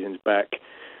couple of seasons back,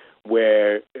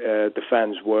 where the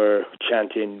fans were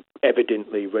chanting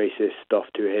evidently racist stuff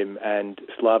to him, and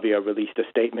Slavia released a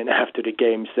statement after the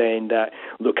game saying that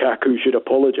Lukaku should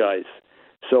apologise.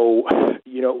 So,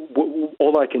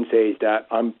 all I can say is that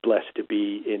I'm blessed to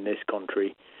be in this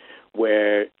country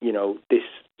where, this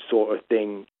sort of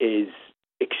thing is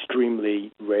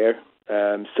extremely rare.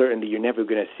 Certainly you're never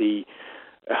going to see,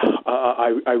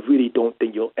 I really don't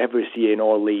think you'll ever see in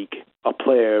our league a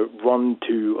player run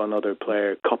to another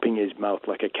player, cupping his mouth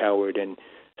like a coward and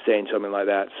saying something like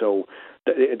that. So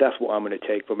that's what I'm going to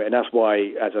take from it. And that's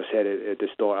why, as I said at the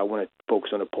start, I want to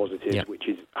focus on the positives, which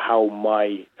is how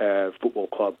my football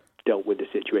club dealt with the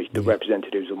situation, the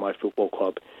representatives of my football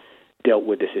club dealt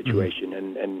with the situation,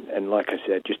 and like I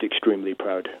said, just extremely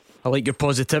proud. I like your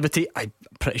positivity. I'm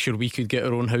pretty sure we could get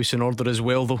our own house in order as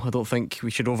well, though. I don't think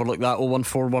we should overlook that.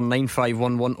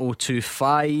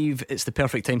 01419511025. It's the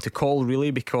perfect time to call, really,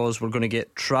 because we're going to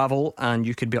get travel and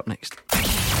you could be up next.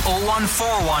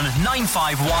 0141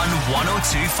 951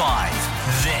 1025.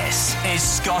 This is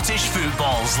Scottish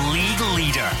football's league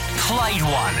leader, Clyde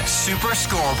 1 Super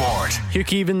Scoreboard. Hugh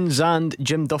Keevins and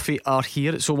Jim Duffy are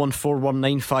here. It's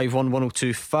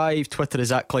 01419511025. Twitter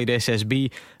is at Clyde SSB.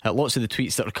 Lots of the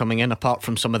tweets that are coming in, apart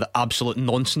from some of the absolute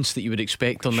nonsense that you would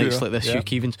expect on nights like this, Hugh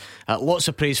Keevins. Lots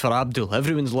of praise for Abdul.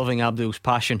 Everyone's loving Abdul's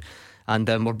passion. And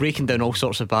we're breaking down all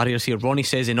sorts of barriers here. Ronnie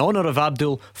says, in honour of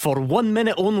Abdul, for 1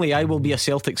 minute only, I will be a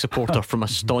Celtic supporter from a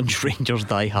staunch Rangers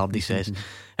diehard, he says.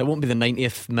 It won't be the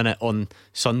 90th minute on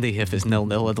Sunday if it's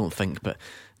 0-0, I don't think. But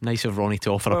nice of Ronnie to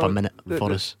offer up a minute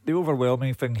for us. The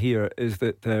overwhelming thing here is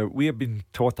that we have been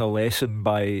taught a lesson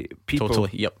by people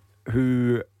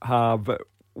who have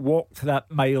walked that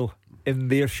mile in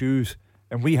their shoes,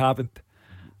 and we haven't.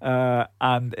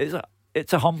 And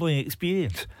it's a humbling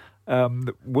experience.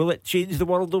 Will it change the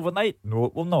world overnight? No,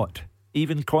 it will not.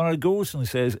 Even Conor Golson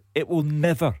says it will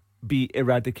never be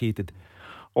eradicated.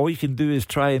 All you can do is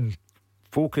try and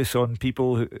focus on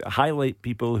people, highlight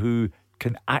people who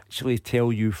can actually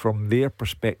tell you from their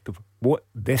perspective what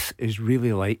this is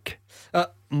really like.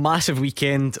 Massive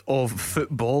weekend of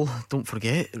football. Don't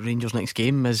forget, Rangers' next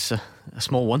game is a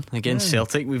small one against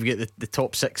Celtic. We've got the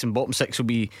top six and bottom six will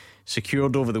be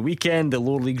secured over the weekend. The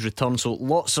lower leagues return, so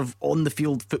lots of on the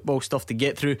field football stuff to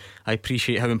get through. I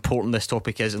appreciate how important this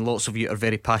topic is, and lots of you are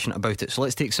very passionate about it. So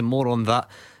let's take some more on that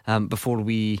before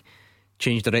we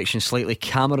change direction slightly.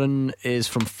 Cameron is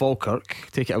from Falkirk.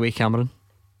 Take it away, Cameron.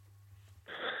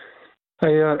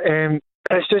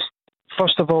 It's just,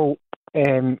 first of all,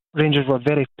 Rangers were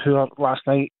very poor last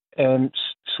night.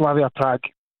 Slavia Prague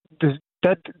did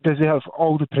deserve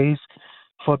all the praise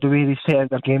for the way they set out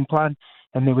their game plan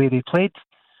and the way they played.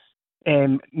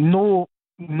 No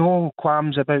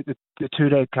qualms about the two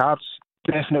red cards,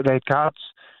 definite red cards.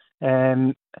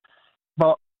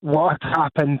 But what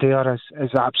happened there is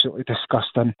absolutely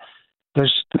disgusting.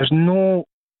 There's no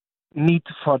need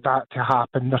for that to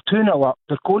happen. They're 2-0 up.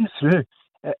 They're going through.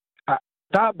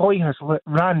 That boy has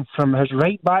ran from his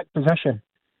right back position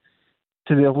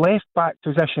to the left back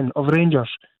position of Rangers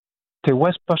to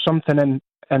whisper something in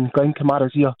Glenn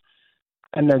Kamara's ear.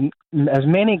 And in as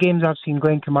many games I've seen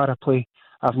Glenn Kamara play,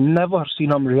 I've never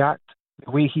seen him react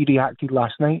the way he reacted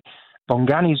last night.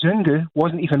 Bongani Zungu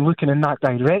wasn't even looking in that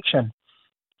direction.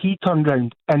 He turned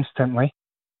round instantly.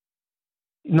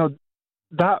 You know,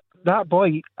 that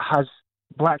boy has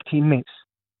black teammates,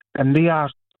 and they are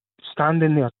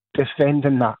standing there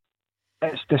defending that.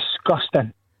 It's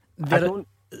disgusting.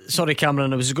 Sorry,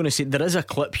 Cameron, I was going to say there is a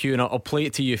clip here, and I'll play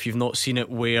it to you if you've not seen it,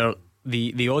 where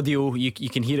the audio you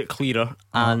can hear it clearer,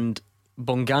 and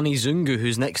Bongani Zungu,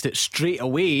 who's next to it, straight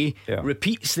away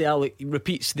repeats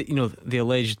the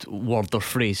alleged word or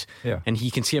phrase, and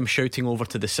you can see him shouting over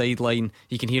to the sideline.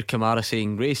 You can hear Kamara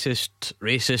saying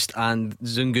racist, and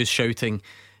Zungu's shouting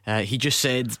he just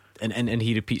said, and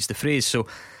he repeats the phrase. So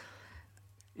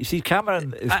you see,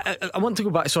 Cameron is... I want to go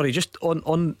back, sorry, just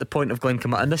on the point of Glenn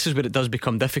Kamara, and this is where it does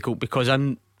become difficult, because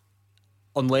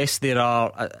unless there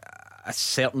are a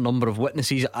certain number of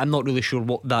witnesses, I'm not really sure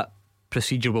what that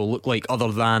procedure will look like,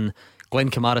 other than Glenn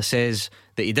Kamara says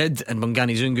that he did, and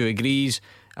Bongani Zungu agrees,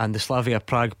 and the Slavia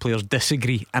Prague players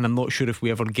disagree, and I'm not sure if we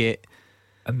ever get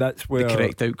that's where the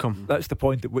correct outcome. That's the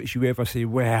point at which you ever say,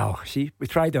 well, see, we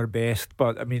tried our best,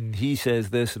 but I mean, he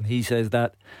says this and he says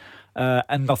that,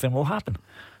 and nothing will happen.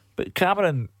 But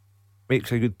Cameron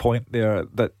makes a good point there,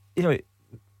 that, you know,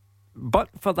 but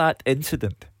for that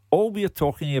incident, all we are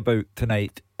talking about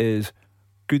tonight is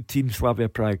good team Slavia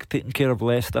Prague taking care of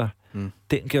Leicester,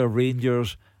 taking care of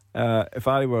Rangers, if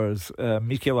I was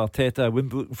Mikel Arteta, I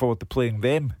wouldn't be looking forward to playing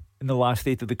them in the last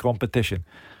 8 of the competition.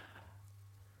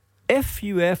 If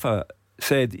UEFA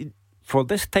said, for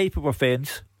this type of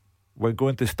offence, we're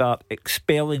going to start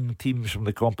expelling teams from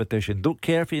the competition, don't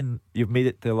care if you've made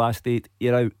it to the last 8,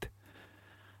 you're out,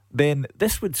 then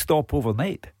this would stop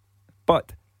overnight.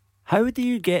 But how do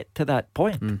you get to that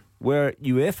point where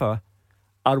UEFA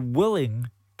are willing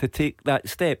to take that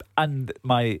step? And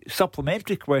my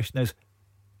supplementary question is,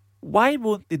 why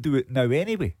won't they do it now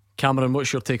anyway? Cameron,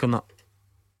 what's your take on that?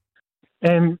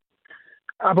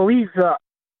 I believe that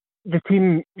the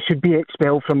team should be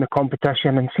expelled from the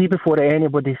competition, and see, before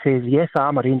anybody says, yes,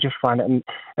 I'm a Rangers fan,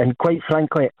 and quite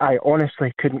frankly, I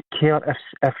honestly couldn't care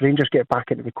if Rangers get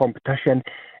back into the competition.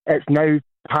 It's now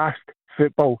past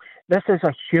football. This is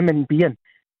a human being.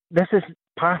 This is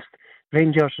past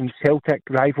Rangers and Celtic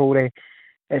rivalry.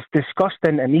 It's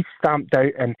disgusting and needs stamped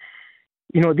out. And,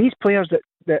 you know, these players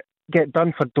that get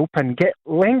done for doping get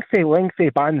lengthy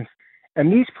bans.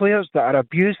 And these players that are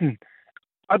abusing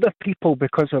other people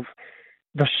because of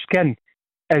their skin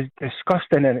is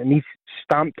disgusting, and it needs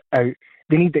stamped out.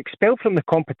 They need expelled from the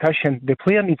competition. The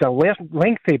player needs a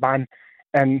lengthy ban.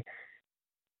 And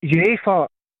UEFA,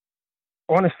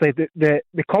 honestly,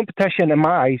 the competition, in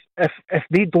my eyes, if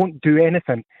they don't do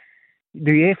anything,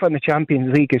 the UEFA and the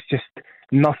Champions League is just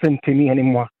nothing to me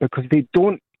anymore, because they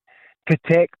don't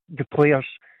protect the players.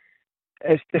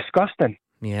 It's disgusting.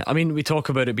 Yeah, I mean, we talk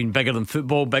about it being bigger than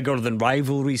football, bigger than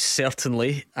rivalries,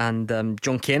 certainly. And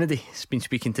John Kennedy has been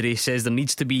speaking today, says there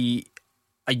needs to be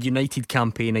a united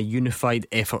campaign, a unified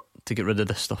effort to get rid of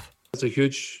this stuff. It's a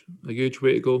huge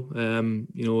way to go.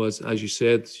 You know, as you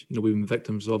said, you know, we've been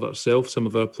victims of it ourselves. Some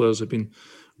of our players have been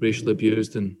racially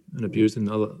abused and abused in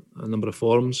a number of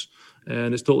forms,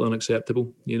 and it's totally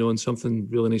unacceptable. You know, and something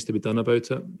really needs to be done about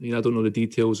it. You know, I don't know the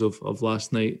details of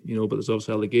last night, you know, but there's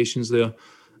obviously allegations there.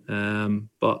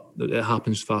 But it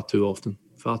happens far too often.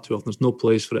 There's no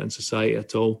place for it in society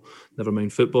at all, never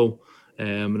mind football.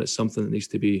 And it's something that needs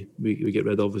to be we get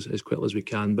rid of as quickly as we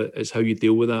can. But it's how you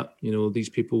deal with that. You know, these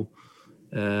people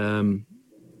to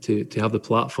have the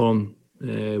platform,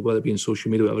 whether it be in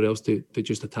social media or whatever else, to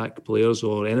just attack players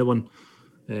or anyone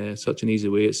such an easy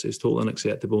way. It's totally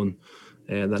unacceptable, and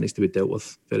that needs to be dealt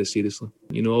with very seriously.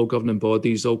 You know, all governing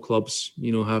bodies, all clubs,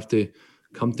 you know, have to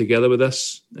come together with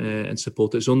this and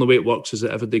support it. It's the only way it works is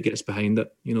that everybody gets behind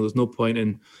it. You know, there's no point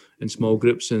in small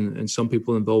groups and some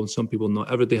people involved and some people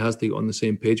not. Everybody has to get on the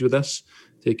same page with this,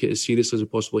 take it as seriously as we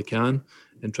possibly can,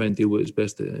 and try and deal with it as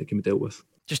best that it can be dealt with.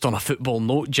 Just on a football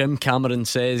note, Jim, Cameron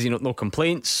says, you know, no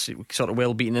complaints, sort of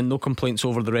well beaten in, no complaints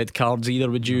over the red cards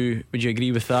either. Would you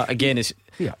agree with that? Again, it's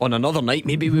on another night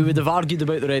maybe we would have argued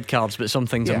about the red cards, but some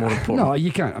things are more important. No,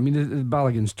 you can't. I mean, the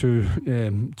Balogun's two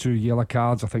yellow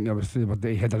cards. I think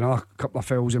he had another couple of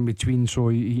fouls in between, so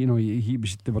they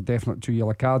were definite 2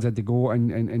 yellow cards. Had to go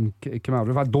and come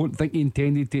out. I don't think he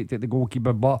intended to take the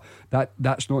goalkeeper, but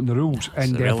that's not in the rules,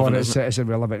 and therefore it's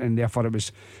irrelevant, and therefore it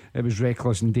was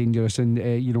reckless and dangerous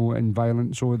and and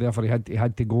violent. So therefore he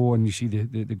had to go, and you see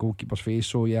the goalkeeper's face.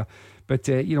 So yeah, but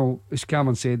as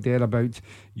Cameron said there about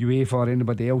UEFA or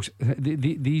anybody else,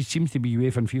 these seems to be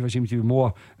UEFA and FIFA seems to be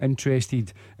more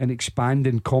interested in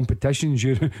expanding competitions,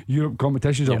 Europe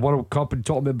competitions or World Cup, and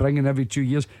talking about bringing every 2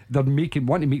 years. They're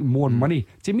want to make more money.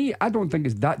 To me, I don't think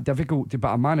it's that difficult to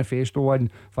put a manifesto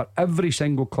in for every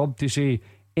single club to say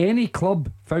any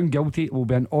club found guilty will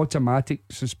be an automatic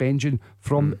suspension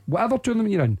from whatever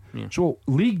tournament you're in. So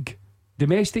league,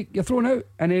 domestic, you're thrown out,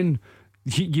 and then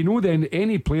then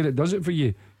any player that does it for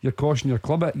you, you're costing your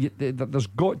club. There's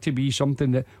got to be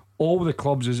something that all the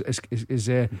clubs, as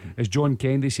John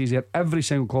Kennedy says there, every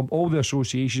single club, all the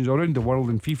associations around the world,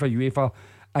 and FIFA, UEFA,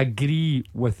 agree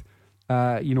with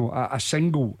a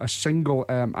single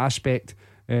aspect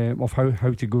of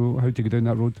how to go down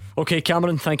that road. Okay,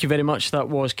 Cameron, thank you very much. That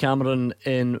was Cameron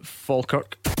in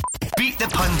Falkirk. Beat the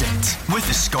Pundit with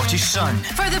the Scottish Sun.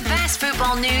 For the best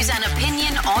football news and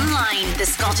opinion online,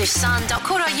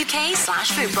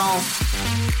 thescottishsun.co.uk/football.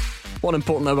 One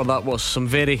important hour that was. Some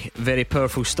very, very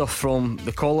powerful stuff from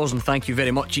the callers, and thank you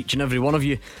very much each and every one of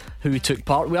you who took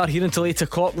part. We are here until 8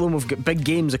 o'clock though, and we've got big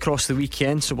games across the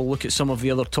weekend, so we'll look at some of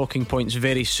the other talking points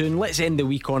very soon. Let's end the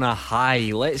week on a high.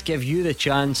 Let's give you the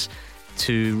chance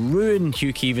to ruin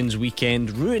Hugh Keevins'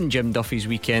 weekend, ruin Jim Duffy's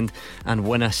weekend, and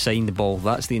win a signed ball.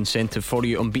 That's the incentive for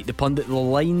you on Beat the Pundit. The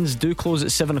lines do close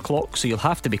at 7 o'clock, so you'll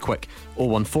have to be quick.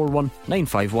 0141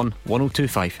 951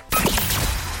 1025.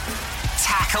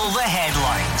 Tackle the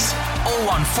headlines.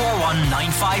 0141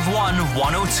 951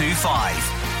 1025.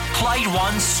 Clyde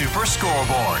One Super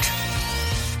Scoreboard.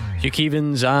 Hugh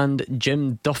Keevins and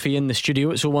Jim Duffy in the studio.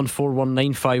 It's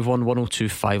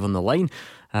 01419511025 on the line.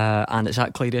 And it's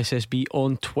at Clyde SSB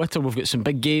on Twitter. We've got some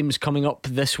big games coming up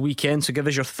this weekend, so give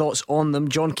us your thoughts on them.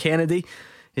 John Kennedy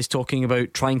is talking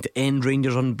about trying to end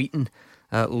Rangers' unbeaten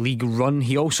league run.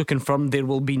 He also confirmed there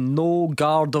will be no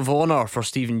guard of honour for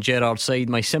Steven Gerrard's side.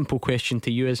 My simple question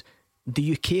to you is, do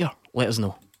you care? Let us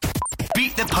know.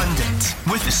 Beat the Pundit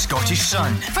with the Scottish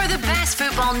Sun. For the best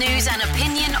football news and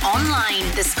opinion online,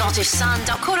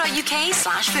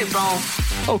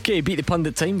 thescottishsun.co.uk/football. Okay, Beat the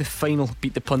Pundit time. The final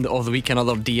Beat the Pundit of the week.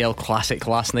 Another DL classic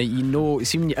last night. You know, it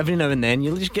seems every now and then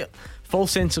you'll just get false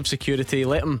sense of security.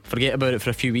 Let them forget about it for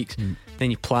a few weeks.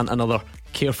 Then you plant another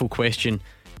careful question,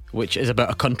 which is about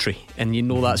a country, and you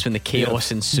know that's when the chaos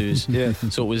ensues.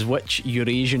 So it was, which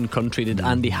Eurasian country did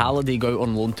Andy Halliday go out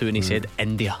on loan to? And he said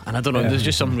India. And I don't know, there's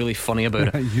just something really funny about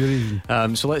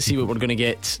it. So let's see what we're going to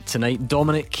get tonight.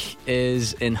 Dominic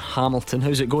is in Hamilton.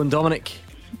 How's it going, Dominic?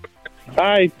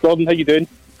 Hi Gordon, how you doing?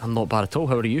 I'm not bad at all.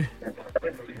 How are you?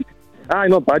 Aye,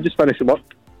 not bad, just finishing work.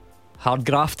 Hard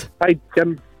graft. Hi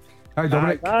Jim. Hi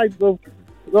Dominic. Aye, well,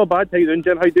 not bad. How you doing,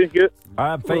 Jim? How you doing? Good.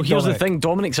 I'm fine. Well, here's Dominic. the thing,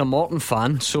 Dominic's a Morton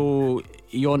fan, so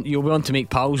you'll be on to make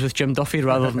pals with Jim Duffy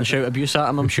rather than shout abuse at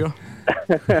him, I'm sure.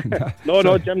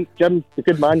 No, Jim's a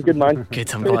good man. Good,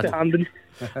 I'm glad.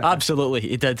 Absolutely,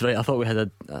 he did. Right, I thought we had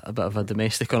a bit of a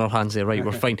domestic on our hands there. Right,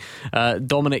 we're fine.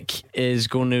 Dominic is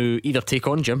going to either take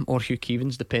on Jim or Hugh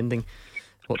Keevins, depending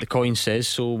what the coin says.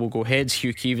 So we'll go heads,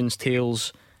 Hugh Keevins,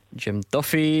 tails, Jim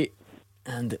Duffy,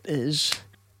 and it is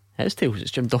his tails.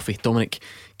 It's Jim Duffy. Dominic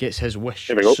gets his wish.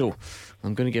 There we go. So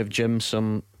I'm going to give Jim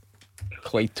some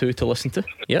Clyde 2 to listen to.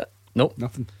 Yeah, no,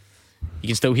 nothing. You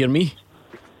can still hear me.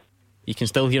 You can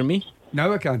still hear me.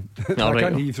 Now I can. I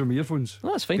can't hear you through my earphones.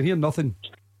 Oh, that's fine. I can hear nothing.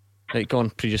 Right, go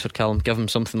on, producer Callum, give him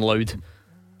something loud.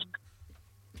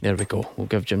 There we go. We'll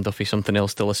give Jim Duffy something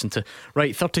else to listen to.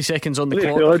 Right, 30 seconds on the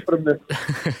clock.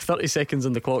 30 seconds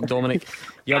on the clock, Dominic.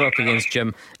 You're up against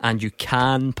Jim, and you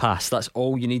can pass. That's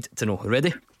all you need to know.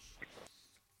 Ready?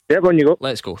 Yep, on you go.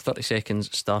 Let's go. 30 seconds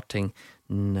starting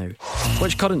now.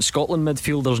 Which current Scotland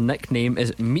midfielder's nickname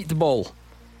is Meatball?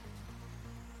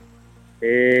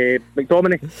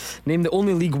 McTominay. Name the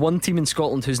only League One team in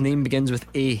Scotland whose name begins with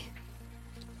A.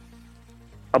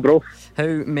 Arbroath. How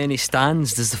many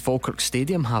stands does the Falkirk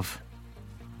Stadium have?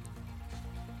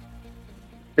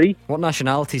 3. What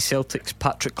nationality is Celtic's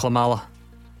Patrick Klimala?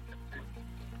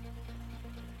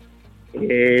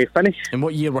 Finnish. In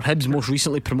what year were Hibs most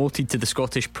recently promoted to the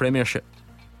Scottish Premiership?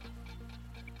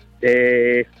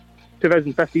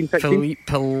 2015-16. Philippe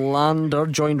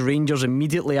Pilander joined Rangers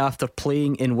immediately after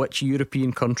playing in which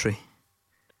European country?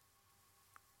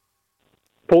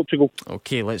 Portugal.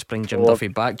 Okay, let's bring Jim Duffy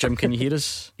back. Jim, can you hear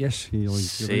us? Yes,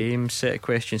 same set of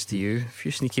questions to you. A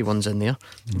few sneaky ones in there.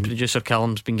 Producer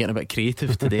Callum's been getting a bit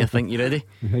creative today, I think. You ready?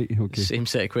 Right, okay. Same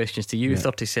set of questions to you. Yeah.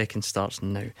 30 seconds starts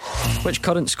now. Which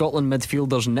current Scotland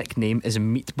midfielder's nickname is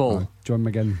Meatball? John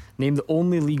McGinn. Name the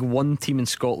only League One team in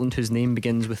Scotland whose name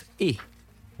begins with A.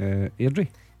 Airdrie.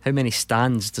 How many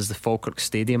stands does the Falkirk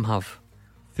Stadium have?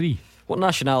 3. What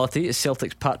nationality is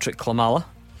Celtic's Patrick Klimala?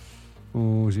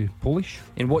 Oh, is he Polish?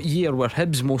 In what year were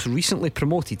Hibs most recently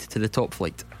promoted to the top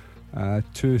flight?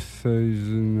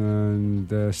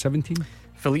 2017.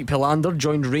 Philippe Pilander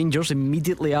joined Rangers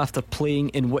immediately after playing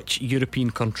in which European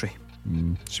country?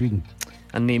 Sweden.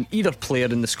 And name either player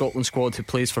in the Scotland squad who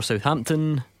plays for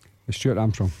Southampton. Stuart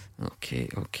Armstrong.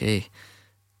 Okay.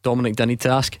 Dominic, do I need to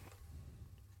ask?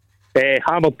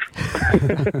 Hammered.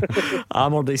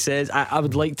 Hammered, he says. I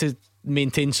would like to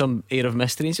maintain some air of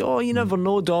mystery and say, oh, you never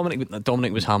know, Dominic.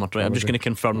 Dominic was hammered, right? I'm just going to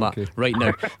confirm that right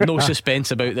now. No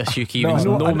suspense about this, Hugh Keevins.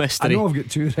 No mystery. I know I've got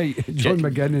 2 right. John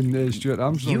McGinn and Stuart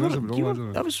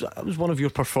Armstrong. That was one of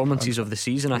your performances of the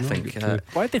season, I think.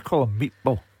 Why do they call him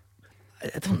Meatball?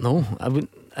 I don't know. I wouldn't.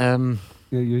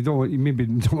 You maybe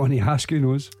don't want to ask, who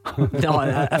knows. No,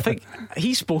 I think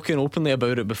he's spoken openly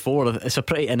about it before. It's a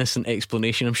pretty innocent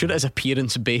explanation. I'm sure it is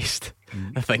appearance based.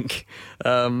 I think.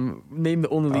 Name the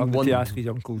only League One. Ask his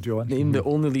Uncle John. Name the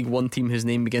only League One team whose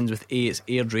name begins with A. It's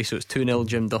Airdrie, so it's 2-0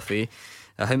 Jim Duffy.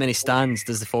 How many stands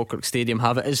does the Falkirk Stadium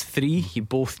have? It is 3. You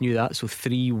both knew that, so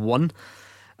 3-1.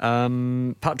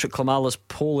 Patrick Klimala's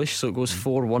Polish, so it goes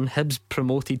 4-1. Hibs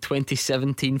promoted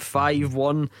 2017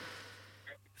 5-1.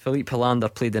 Philippe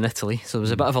Pilander played in Italy, so it was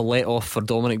a bit of a let off for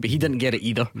Dominic, but he didn't get it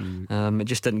either. It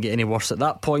just didn't get any worse at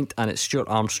that point. And it's Stuart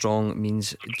Armstrong.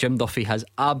 Means Jim Duffy has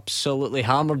absolutely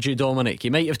hammered you, Dominic.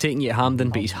 He might have taken you to Hampden,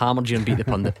 but he's hammered you and beat the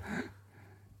pundit.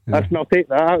 Listen, I'll take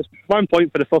that. It's 1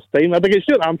 point for the first time. I think it's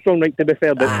Stuart Armstrong, right, to be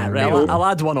fair. But right, I'll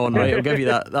add one on, right? I'll give you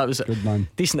that. That was a good man.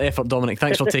 Decent effort, Dominic.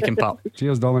 Thanks for taking part.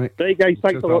 Cheers, Dominic. Right, guys,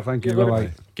 thanks a lot. Thank you.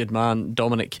 Bye-bye. Good man,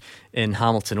 Dominic in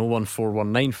Hamilton.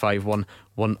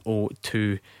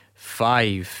 01419511025.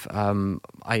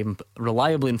 I am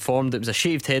reliably informed it was a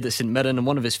shaved head at St Mirren, and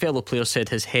one of his fellow players said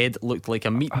his head looked like a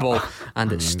meatball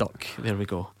and it stuck. There we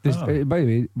go. By the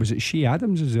way, was it Shea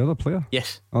Adams as the other player?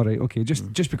 Yes. Alright, okay.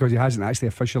 Just because he hasn't actually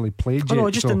officially played yet. No,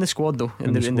 just in the squad though.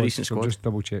 In the recent squad. Just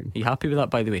double checking. Are you happy with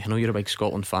that, by the way? I know you're a big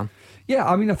Scotland fan. Yeah,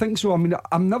 I mean, I think so. I mean,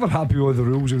 I'm never happy with the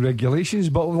rules and regulations,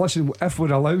 but listen, if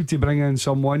we're allowed to bring in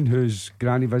someone whose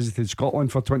granny visited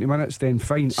Scotland for 20 minutes, then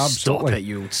fine, absolutely. Stop it,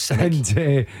 you old cynic.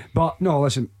 And, but no,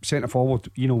 listen, centre forward,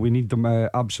 we need them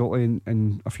absolutely,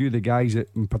 and a few of the guys,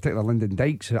 in particular Lyndon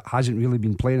Dykes, hasn't really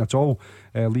been playing at all.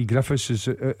 Lee Griffiths is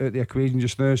at the equation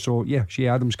just now, so yeah, Shea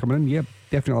Adams coming in, yeah,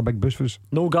 definitely a big boost for us.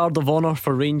 No guard of honour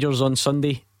for Rangers on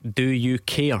Sunday. Do you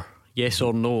care? Yes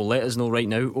or no? Let us know right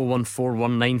now.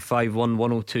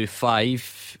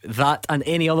 01419511025. That and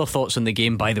any other thoughts on the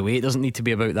game, by the way. It doesn't need to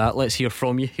be about that. Let's hear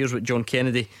from you. Here's what John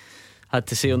Kennedy had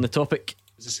to say on the topic. It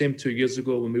was the same 2 years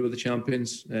ago when we were the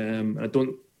champions.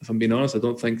 If I'm being honest, I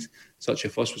don't think such a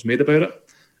fuss was made about it.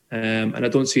 And I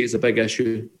don't see it as a big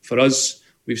issue. For us,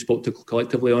 we've spoke to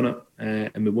collectively on it,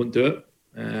 and we won't do it.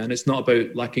 And it's not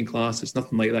about lacking class. It's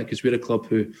nothing like that, because we're a club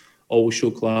who always show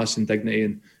class and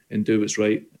dignity and do what's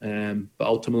right. But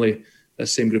ultimately,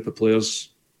 this same group of players,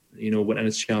 went in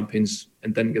as champions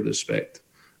and didn't get the respect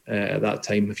at that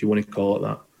time, if you want to call it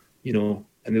that.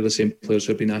 And they're the same players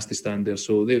who have been asked to stand there.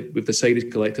 So we've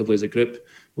decided collectively as a group,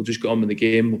 we'll just get on with the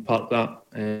game, we'll park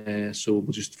that. So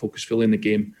we'll just focus fully on the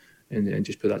game and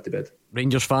just put that to bed.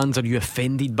 Rangers fans, are you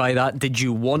offended by that? Did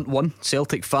you want one?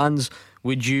 Celtic fans,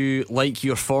 would you like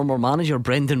your former manager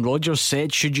Brendan Rodgers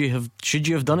said? Should you have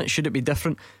done it? Should it be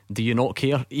different? Do you not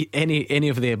care? Any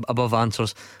of the above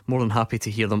answers, more than happy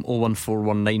to hear them.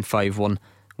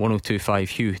 01419511025.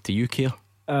 Hugh, do you care?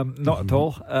 Not at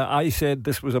all. I said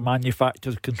this was a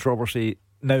manufactured controversy.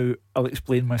 Now I'll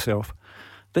explain myself.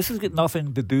 This has got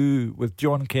nothing to do with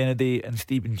John Kennedy and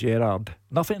Steven Gerrard.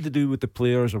 Nothing to do with the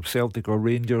players of Celtic or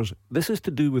Rangers. This is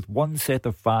to do with one set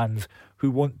of fans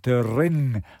who want to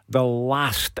wring the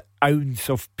last ounce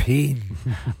of pain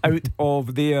out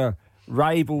of their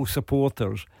rival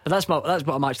supporters. But that's what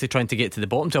I'm actually trying to get to the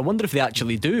bottom to. I wonder if they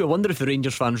actually do. I wonder if the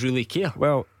Rangers fans really care.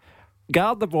 Well,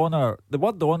 guard of honour, the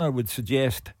word honour would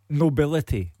suggest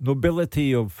nobility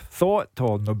of thought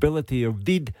or nobility of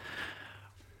deed.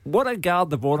 What a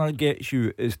guard of honour gets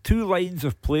you is two lines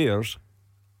of players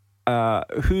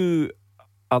who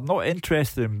are not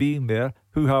interested in being there,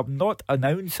 who have not an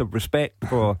ounce of respect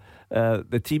for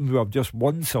the team who have just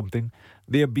won something.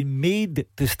 They have been made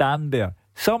to stand there.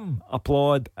 Some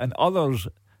applaud and others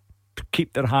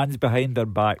keep their hands behind their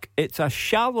back. It's a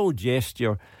shallow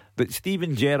gesture that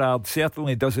Steven Gerrard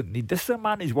certainly doesn't need. This is a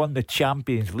man who's won the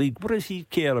Champions League. What does he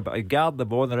care about a guard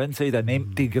of honour inside an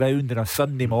empty ground on a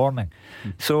Sunday morning?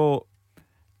 So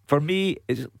for me,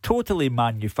 it's totally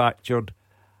manufactured,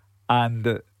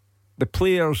 and the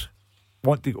players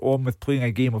want to go on with playing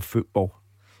a game of football.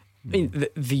 I mean,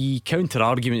 the counter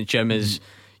argument, Jim, is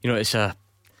it's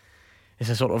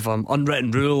a sort of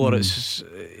unwritten rule, or it's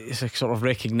a sort of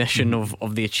recognition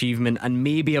of the achievement. And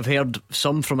maybe I've heard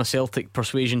some from a Celtic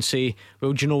persuasion say,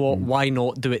 well, do you know what, why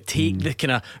not do it? Take the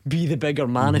kind of, be the bigger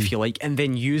man, if you like, and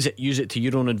then use it to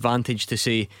your own advantage to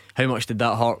say, how much did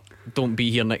that hurt? Don't be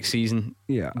here next season.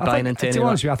 Yeah, buying into any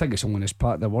of that. I think it's only this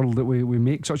part of the world that we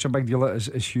make such a big deal as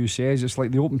Hugh says. It's like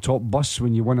the open top bus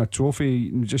when you win a trophy.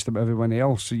 Just about everyone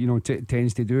else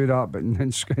tends to do that, but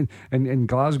in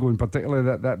Glasgow in particular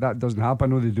that doesn't happen. I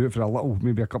know they do it for a little,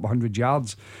 maybe a couple of 100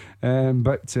 yards,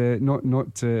 but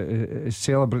not as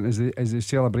celebrant as the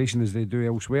celebration as they do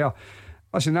elsewhere.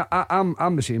 Listen,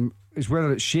 I'm the same. It's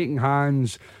whether it's shaking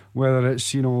hands, whether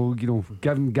it's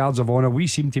giving guards of honour. We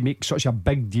seem to make such a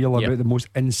big deal about the most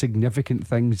insignificant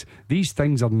things. These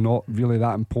things are not really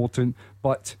that important,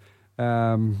 but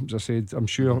as I said, I'm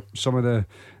sure some of the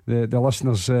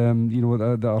listeners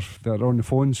that are on the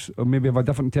phones maybe have a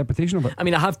different interpretation of it. I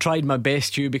mean, I have tried my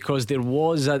best, Hugh, because there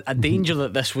was a danger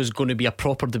that this was going to be a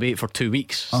proper debate for 2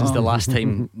 weeks since the last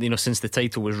time, since the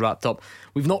title was wrapped up.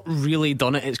 We've not really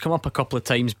done it. It's come up a couple of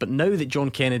times, but now that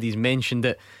John Kennedy's mentioned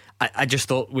it, I just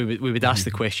thought we would ask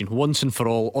the question once and for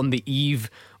all on the eve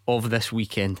of this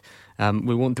weekend.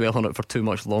 We won't dwell on it for too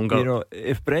much longer.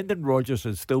 If Brendan Rodgers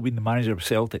had still been the manager of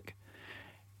Celtic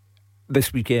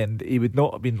this weekend, he would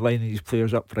not have been lining his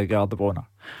players up for a guard of honour.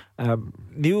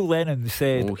 Neil Lennon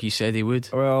said... Oh, he said he would.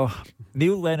 Well,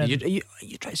 Neil Lennon... You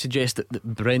try to suggest that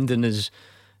Brendan is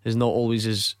not always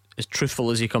as as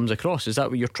truthful as he comes across. Is that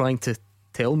what you're trying to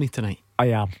tell me tonight? I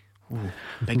am. Ooh,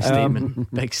 big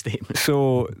statement. Big statement.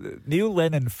 So Neil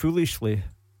Lennon foolishly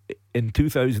in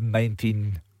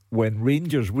 2019, when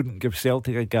Rangers wouldn't give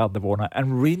Celtic a guard of honour,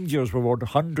 and Rangers were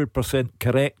 100%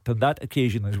 correct on that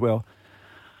occasion as well,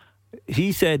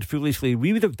 he said foolishly,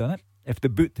 we would have done it if the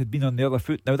boot had been on the other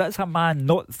foot. Now that's a man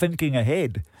not thinking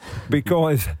ahead,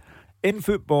 because in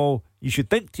football you should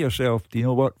think to yourself, do you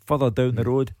know what, further down the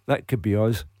road that could be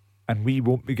us, and we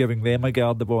won't be giving them a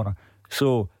guard of honour.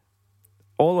 So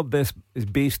all of this is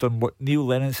based on what Neil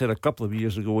Lennon said a couple of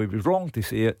years ago. He was wrong to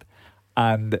say it,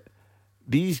 and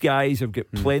these guys have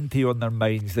got plenty on their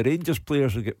minds. The Rangers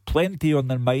players have got plenty on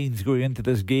their minds going into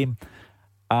this game,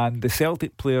 and the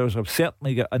Celtic players have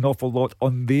certainly got an awful lot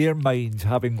on their minds,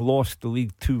 having lost the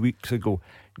league 2 weeks ago.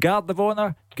 Guard of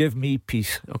honour, give me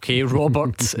peace. Okay,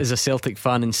 Robert is a Celtic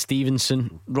fan in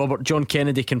Stevenson. Robert, John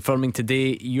Kennedy confirming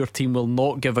today your team will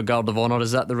not give a guard of honour.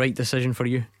 Is that the right decision for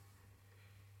you?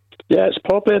 Yeah, it's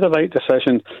probably the right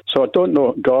decision. So I don't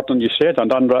know, Gordon, you said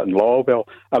an unwritten law. Well,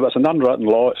 if it's an unwritten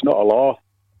law, it's not a law.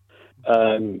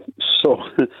 So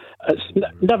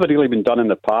it's never really been done in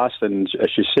the past. And as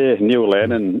you say, Neil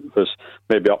Lennon was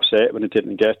maybe upset when he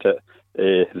didn't get it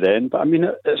then. But I mean,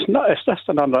 it's just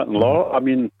an unwritten law. I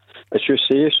mean, as you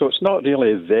say, so it's not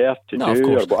really there to do. Of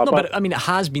course. Or whatever. No, but I mean, it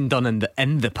has been done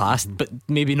in the past, but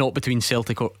maybe not between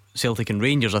Celtic and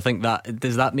Rangers. I think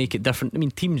does that make it different? I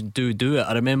mean, teams do it.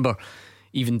 I remember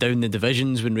even down the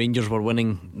divisions when Rangers were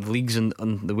winning leagues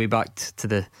on the way back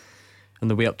on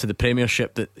the way up to the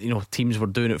Premiership, that teams were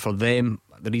doing it for them.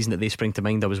 The reason that they spring to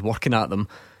mind, I was working at them.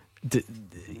 Is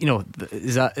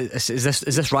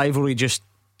this rivalry just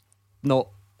not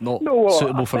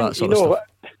suitable for that sort of stuff?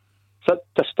 So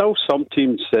there's still some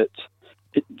teams that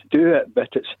do it, but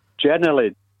it's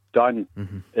generally done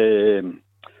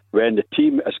when the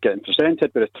team is getting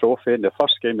presented with a trophy in the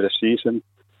first game of the season,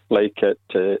 like at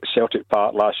Celtic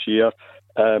Park last year.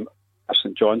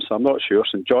 St Johnstone, I'm not sure,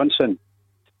 St Johnstone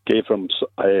gave them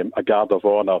a guard of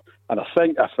honour, and I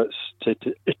think if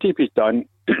it's to be done,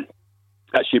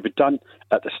 it should be done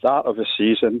at the start of the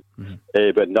season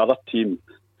with another team.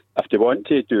 If they want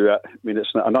to do it, I mean,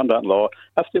 it's an unwritten law.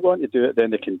 If they want to do it, then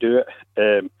they can do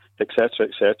it, etc.,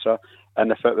 etc. And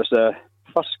if it was the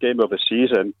first game of the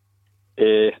season,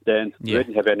 then we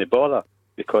wouldn't have any bother,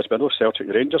 because we know Celtic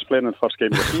Rangers playing in the first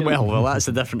game of the season. well, that's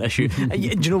a different issue. Do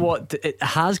you know what? It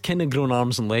has kind of grown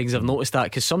arms and legs. I've noticed that,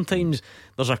 because sometimes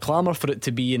there's a clamour for it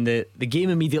to be in the game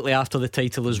immediately after the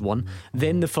title is won,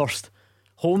 then the first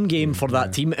home game for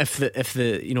that team if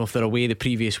they're away the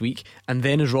previous week, and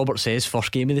then, as Robert says,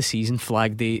 first game of the season,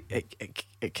 Flag Day.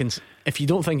 It can, if you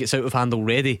don't think it's out of hand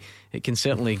already, it can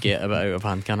certainly get a bit out of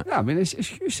hand, can it? Yeah, I mean, as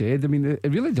you said, I mean,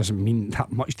 it really doesn't mean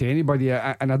that much to anybody,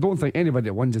 and I don't think anybody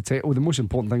that wins the title, the most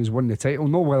important thing is winning the title.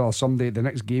 Not whether someday the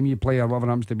next game you play or whatever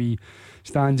happens to be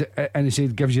stands and he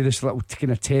said gives you this little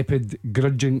kind of tepid,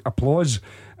 grudging applause.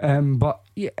 But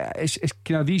yeah, it's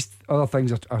kind of, these other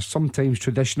things are sometimes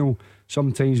traditional,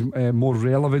 sometimes more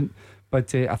relevant.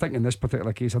 But I think in this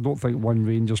particular case, I don't think one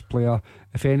Rangers player,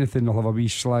 if anything, will have a wee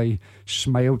sly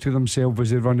smile to themselves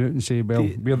as they run out and say, well,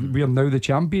 we're now the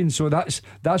champions. So that's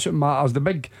what matters. The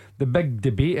big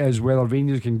debate is whether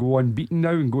Rangers can go unbeaten now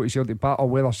and go to Celtic Park, or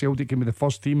whether Celtic can be the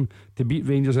first team to beat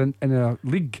Rangers in a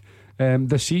league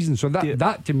this season. So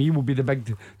that to me will be the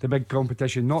big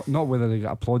competition, not whether they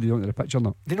get applauded onto the pitch or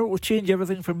not. Do you know what will change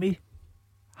everything for me?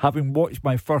 Having watched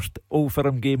my first Old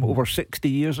Firm game over 60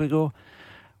 years ago,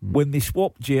 when they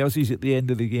swap jerseys at the end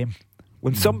of the game,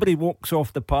 when somebody walks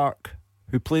off the park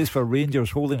who plays for Rangers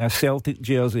holding a Celtic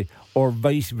jersey, or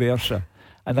vice versa.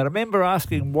 And I remember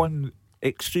asking one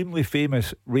extremely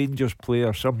famous Rangers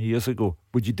player some years ago,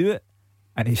 would you do it?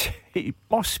 And he said, he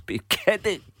must be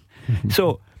kidding.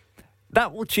 So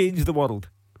that will change the world.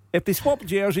 If they swap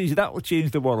jerseys, that will change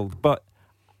the world. But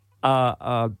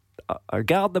a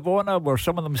guard of honour where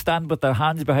some of them stand with their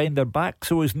hands behind their back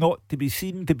so as not to be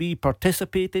seen to be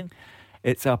participating,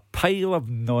 it's a pile of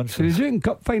nonsense. So they do it in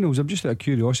cup finals. I'm just out of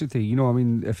curiosity, I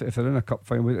mean, if they're in a cup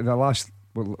final, the last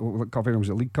cup final was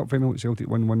a League Cup final, Celtic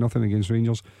won 1-0 against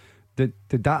Rangers. Did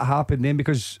that happen then?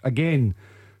 Because again,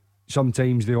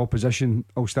 sometimes the opposition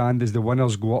will stand as the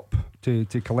winners go up to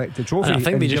collect the trophy. And I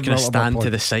think they just kind of stand to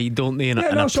the side, don't they, and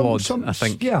applaud. I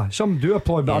think. Yeah, some do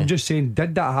applaud, but I'm just saying,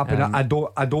 did that happen? I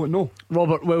don't know.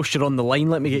 Robert, whilst you're on the line,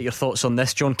 let me get your thoughts on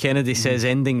this. John Kennedy says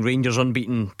ending Rangers'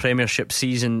 unbeaten Premiership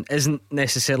season isn't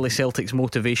necessarily Celtic's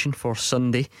motivation for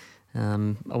Sunday.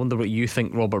 I wonder what you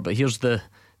think, Robert, but here's the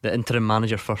interim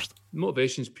manager first.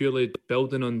 Motivation's purely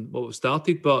building on what we've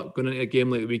started, but going into a game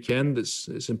like the weekend,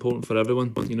 it's important for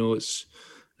everyone. It's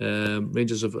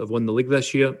Rangers have won the league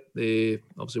this year. They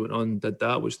obviously went on and did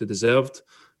that, which they deserved.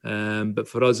 But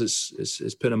for us,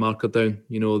 it's putting a marker down.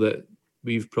 You know that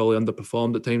we've probably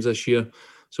underperformed at times this year,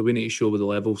 so we need to show with the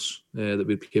levels that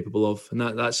we'd be capable of, and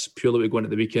that's purely what we're going at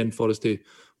the weekend for us to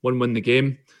win the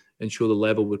game and show the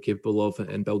level we're capable of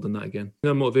and building that again.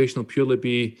 Our motivation will purely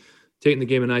be taking the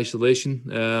game in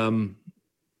isolation,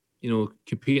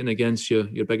 competing against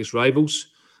your biggest rivals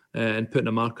and putting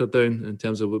a marker down in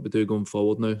terms of what we do going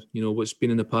forward now. You know, what's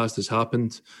been in the past has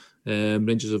happened.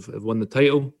 Rangers have won the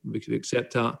title. We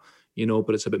accept that,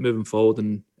 but it's about moving forward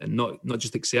and not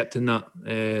just accepting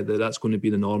that's going to be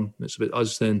the norm. It's about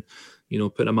us then,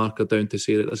 putting a marker down to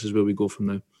say that this is where we go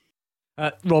from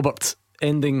now. Robert,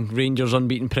 ending Rangers'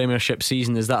 unbeaten Premiership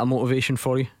season, is that a motivation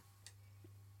for you?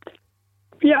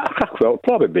 Yeah, well, it'd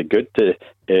probably be good to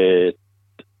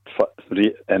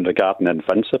in regarding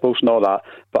invincibles and all that.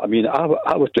 But I mean,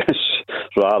 I would just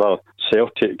rather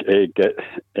Celtic get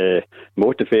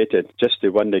motivated just to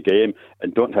win the game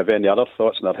and don't have any other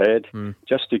thoughts in their head.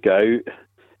 Just to go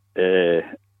out,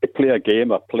 play a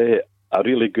game or play a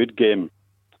really good game.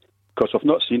 Because I've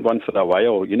not seen one for a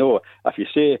while. If you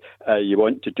say you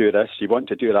want to do this, you want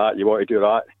to do that, you want to do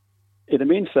that, the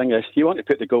main thing is you want to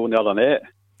put the goal in the other net.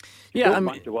 You don't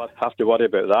have to worry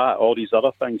about that, all these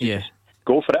other things. Yeah. Just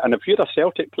go for it. And if you're a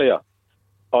Celtic player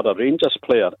or a Rangers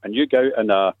player and you go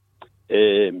out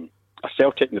in a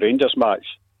Celtic and Rangers match,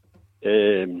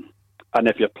 and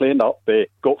if you're playing up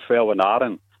Gotfell and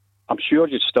Aaron, I'm sure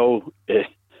you'd still be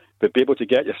able to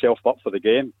get yourself up for the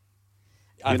game.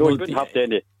 You wouldn't have to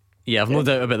any. Yeah, I've no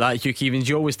doubt about that, Hugh Keevins.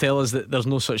 You always tell us that there's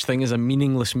no such thing as a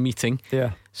meaningless meeting.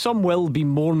 Yeah. Some will be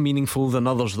more meaningful than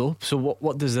others, though. So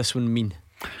what does this one mean?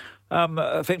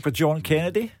 I think for John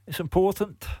Kennedy, it's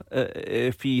important.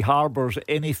 If he harbours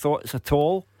any thoughts at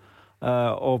all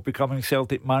of becoming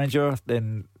Celtic manager,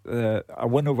 then a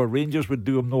win over Rangers would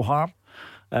do him no harm.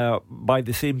 By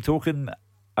the same token,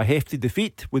 a hefty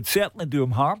defeat would certainly do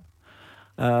him harm.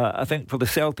 I think for the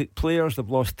Celtic players, they've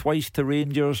lost twice to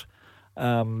Rangers.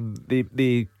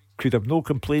 They could have no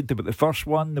complaint about the first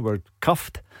one. They were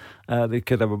cuffed. They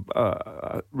could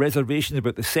have reservations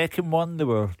about the second one. They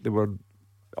were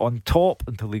on top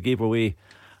until they gave away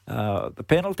the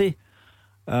penalty.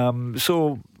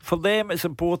 So for them, it's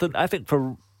important. I think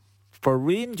for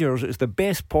Rangers, it's the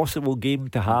best possible game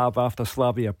to have after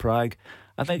Slavia Prague.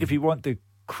 I think if you want to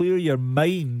clear your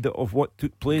mind of what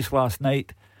took place last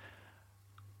night,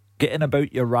 getting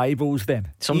about your rivals then,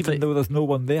 even though there's no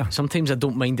one there. Sometimes I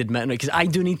don't mind admitting it, because I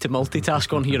do need to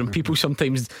multitask on here, and people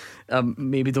sometimes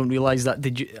maybe don't realise that.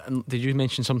 Did you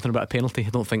mention something about a penalty? I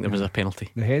don't think there was a penalty.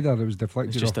 The header, it was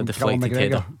deflected. It was just a deflected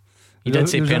header. You There did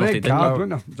say was penalty, a red card, didn't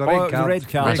you? wasn't there? It was a red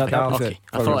card. Red card. Okay,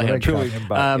 I thought I heard him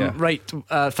back. Right,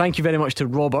 thank you very much to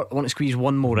Robert. I want to squeeze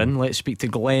one more in. Let's speak to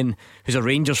Glenn, who's a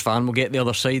Rangers fan. We'll get the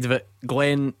other side of it.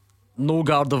 Glenn, no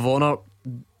guard of honour.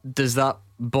 Does that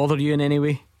bother you in any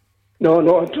way? No,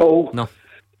 not at all. No.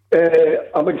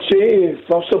 I would say,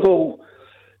 first of all,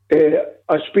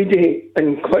 a speedy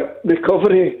and quick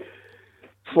recovery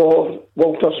for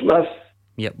Walter Smith.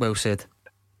 Yep, well said.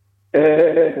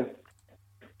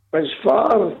 As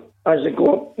far as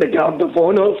the guard of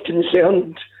honour is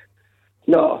concerned,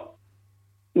 no,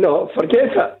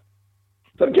 forget it.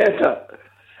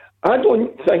 I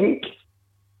don't think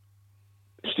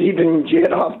Steven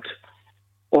Gerrard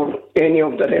or any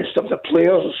of the rest of the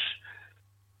players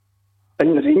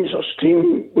in the Rangers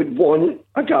team would want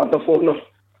a guard of honour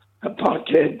at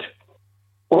Parkhead.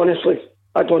 Honestly,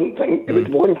 I don't think they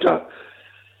would want it.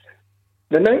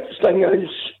 The next thing is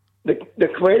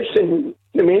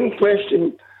the main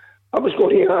question I was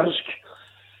going to ask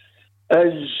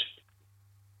is,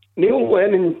 Neil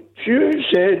Lennon, Hugh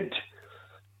said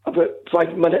about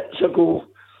 5 minutes ago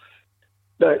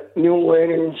that Neil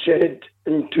Lennon said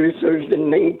in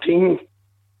 2019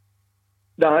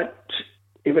 that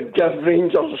he would give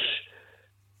Rangers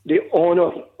the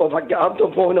honour of a guard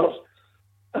of honour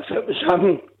if it was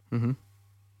him. Mm-hmm.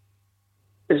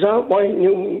 Is that why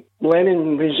Neil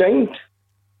Lennon resigned?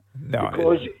 No,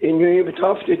 because he knew he would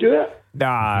have to do it?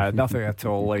 Nah, nothing at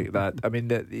all like that. I mean,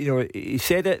 he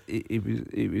said it.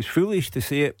 It was foolish to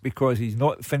say it because he's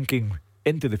not thinking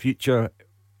into the future.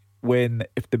 When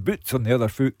if the boot's on the other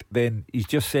foot, then he's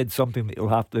just said something that he'll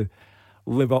have to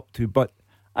live up to. But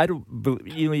I don't.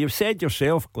 You've said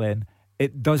yourself, Glenn.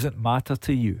 It doesn't matter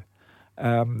to you.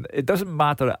 It doesn't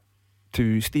matter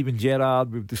to Steven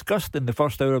Gerrard. We've discussed in the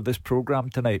first hour of this programme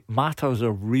tonight matters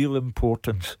of real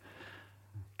importance.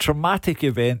 Traumatic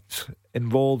events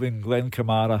involving Glenn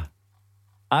Kamara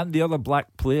and the other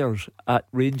black players at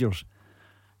Rangers.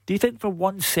 Do you think for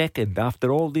 1 second,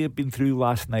 after all they have been through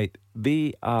last night,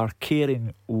 they are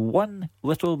caring one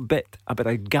little bit about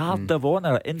a guard of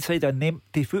honour inside an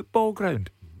empty football ground?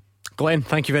 Glenn,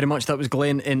 thank you very much. That was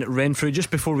Glenn in Renfrew.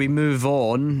 Just before we move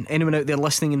on, anyone out there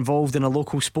listening involved in a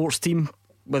local sports team,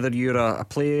 whether you're a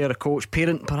player, a coach,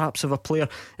 parent perhaps of a player?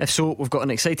 If so, we've got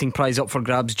an exciting prize up for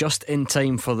grabs just in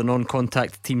time for the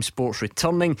non-contact team sports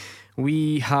returning.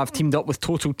 We have teamed up with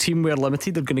Total Teamwear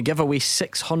Limited. They're going to give away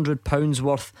 £600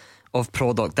 worth of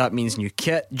product. That means new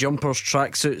kit, jumpers,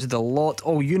 tracksuits, the lot.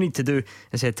 All you need to do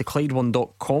is head to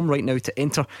Clyde1.com right now to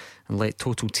enter and let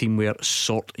Total Teamwear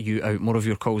sort you out. More of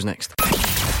your calls next.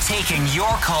 Taking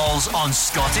your calls on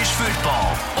Scottish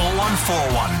football.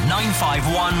 0141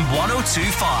 951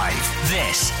 1025.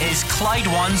 This is Clyde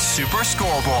One Super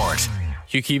Scoreboard.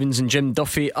 Hugh Keevins and Jim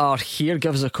Duffy are here.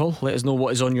 Give us a call. Let us know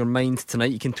what is on your mind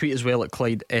tonight. You can tweet as well at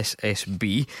Clyde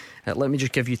SSB. Let me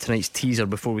just give you tonight's teaser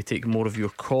before we take more of your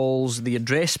calls. The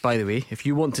address, by the way, if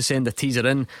you want to send a teaser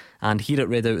in and hear it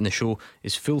read out in the show,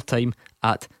 is fulltime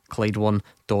at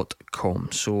Clyde1.com.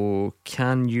 So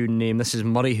can you name, this is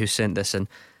Murray who sent this in,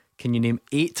 can you name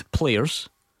 8 players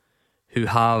who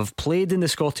have played in the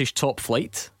Scottish top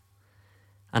flight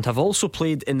and have also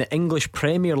played in the English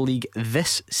Premier League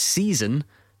this season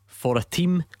for a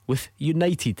team with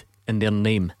United in their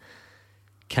name?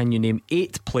 Can you name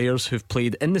 8 players who've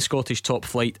played in the Scottish top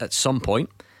flight at some point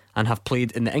and have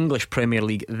played in the English Premier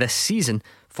League this season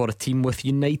for a team with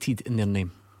United in their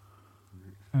name?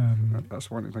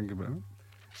 That's one to think about.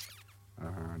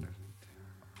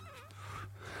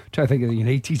 Try to think of the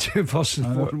United first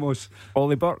and foremost.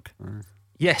 Ollie Burke.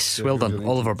 Yes, well done, United.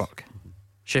 Oliver Burke.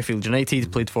 Sheffield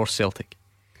United, played for Celtic.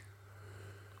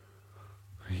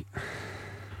 Right.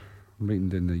 I'm writing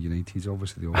down the Uniteds,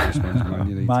 obviously the obvious ones. Man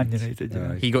United. Man United,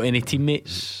 yeah. He got any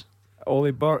teammates?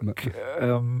 Ollie Burke,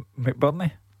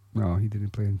 McBurney. No, he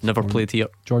didn't play. Never played here.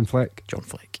 John Fleck.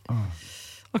 Oh.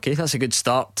 Okay, that's a good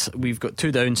start. We've got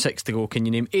 2 down, 6 to go. Can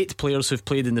you name 8 players who've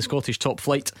played in the Scottish top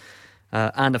flight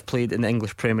and have played in the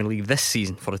English Premier League this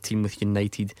season for a team with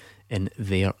United in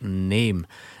their name?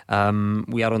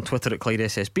 We are on Twitter at Clyde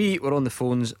SSB. We're on the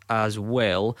phones as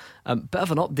well. Bit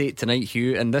of an update tonight,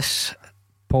 Hugh, and this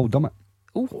Paul Dummett.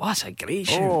 Oh, that's a great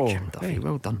shout, Jim Duffy.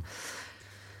 Well done.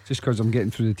 Just because I'm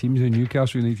getting through the teams in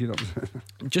Newcastle United.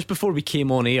 Just before we came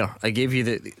on air, I gave you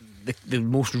the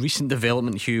most recent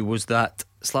development, Hugh, was that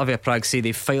Slavia Prague say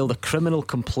they filed a criminal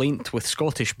complaint with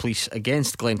Scottish police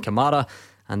against Glenn Kamara,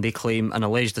 and they claim an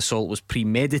alleged assault was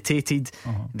premeditated.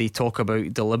 They talk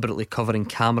about deliberately covering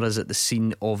cameras at the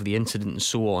scene of the incident and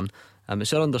so on.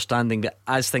 It's our understanding that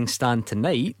as things stand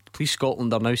tonight, Police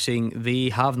Scotland are now saying they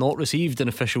have not received an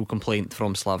official complaint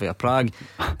from Slavia Prague,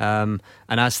 and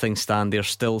as things stand, they're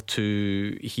still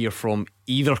to hear from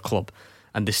either club.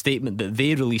 And the statement that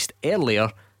they released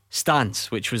earlier stands,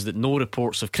 which was that no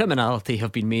reports of criminality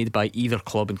have been made by either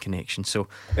club in connection. So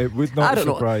it would not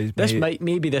surprise me. This might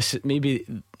maybe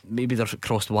they're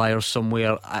crossed wires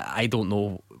somewhere. I don't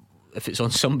know if it's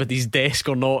on somebody's desk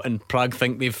or not, and Prague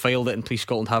think they've filed it and Police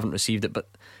Scotland haven't received it. But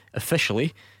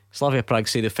officially, Slavia Prague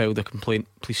say they filed a complaint.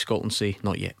 Police Scotland say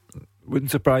not yet.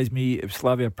 Wouldn't surprise me if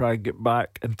Slavia Prague get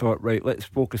back and thought, right, let's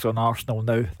focus on Arsenal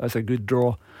now. That's a good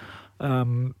draw.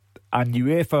 And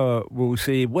UEFA will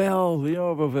say, well, you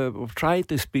know, we've tried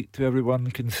to speak to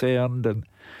everyone concerned, and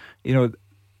you know,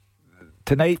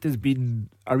 tonight has been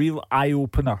a real eye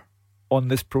opener on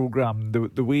this programme.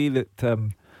 The way that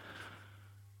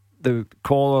the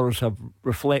callers have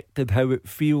reflected how it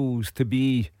feels to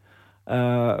be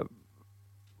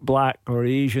black or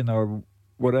Asian or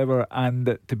whatever,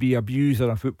 and to be abused in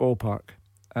a football park.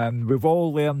 And we've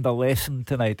all learned a lesson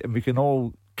tonight, and we can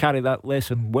all carry that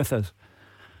lesson with us.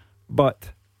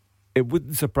 But it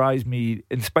wouldn't surprise me,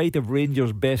 in spite of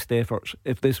Rangers' best efforts,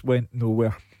 if this went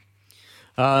nowhere.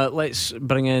 Let's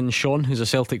bring in Sean, who's a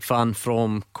Celtic fan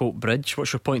from Coatbridge.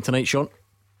 What's your point tonight, Sean?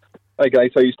 Hi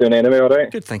guys, how you doing anyway?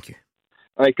 Alright? Good, thank you.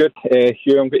 Aye, good.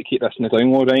 Hugh, I'm going to keep this in the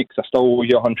download, right? Because I still owe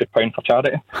you £100 for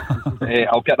charity.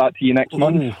 I'll get that to you next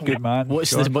month. Good man.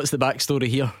 What's the backstory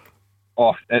here?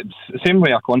 Oh, it's the same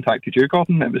way I contacted you,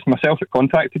 Gordon. It was myself that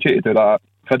contacted you to do that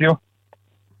video.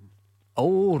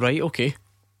 Oh, right, okay.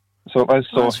 So it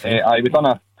was. We done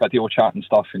a video chat and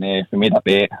stuff, and we made a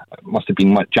bet. It must have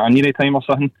been like January time or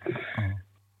something.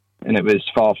 And it was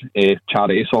for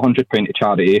charity, so £100 to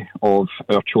charity of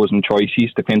our chosen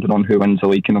choices, depending on who wins the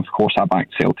league. And of course, I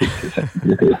backed Celtic.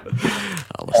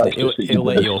 He'll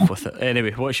let you off with it.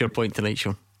 Anyway, what's your point tonight,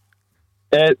 Sean?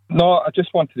 No, I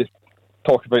just wanted to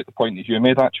talk about the point that you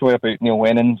made actually about Neil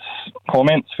Lennon's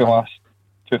comments for last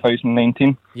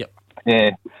 2019. Yep.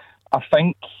 I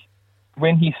think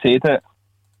when he said it,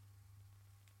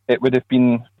 it would have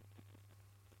been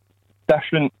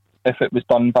different if it was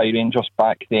done by Rangers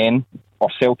back then, or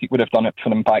Celtic would have done it for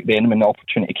them back then when the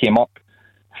opportunity came up,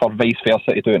 for vice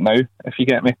versa to do it now, if you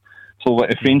get me. So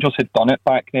if Rangers had done it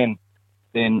back then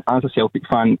as a Celtic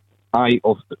fan,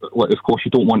 of course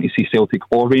you don't want to see Celtic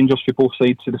or Rangers for both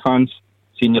sides of the fans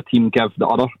seeing your team give the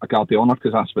other a guard of honour,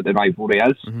 because that's what the rivalry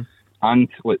is. And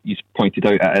what you pointed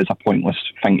out, it is a pointless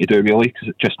thing to do really, because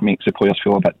it just makes the players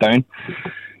feel a bit down.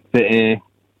 But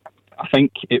I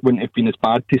think it wouldn't have been as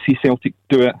bad to see Celtic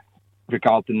do it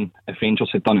regarding if Rangers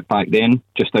had done it back then,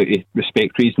 just out of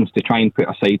respect reasons, to try and put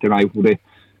aside the rivalry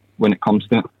when it comes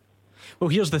to it. Well,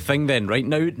 here's the thing then, right?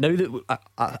 Now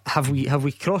that have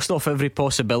we crossed off every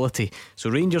possibility?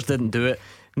 So Rangers didn't do it.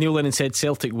 Neil Lennon said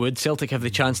Celtic would. Celtic have the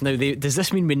chance now. Does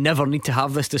this mean we never need to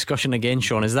have this discussion again,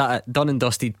 Sean? Is that it? Done and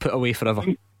dusted, put away forever?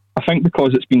 I think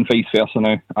because it's been vice versa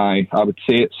now, I would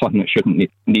say it's something that shouldn't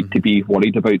need to be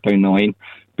worried about down the line.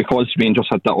 Because Rangers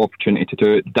had that opportunity to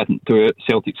do it, didn't do it.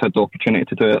 Celtic's had the opportunity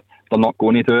to do it, they're not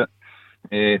going to do it.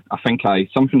 I think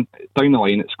something down the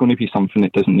line, it's going to be something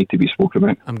that doesn't need to be spoken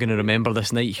about. I'm going to remember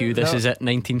this night, Hugh. This is it,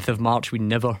 19th of March. We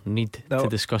never need to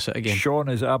discuss it again. Sean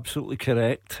is absolutely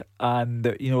correct. And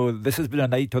this has been a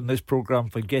night on this programme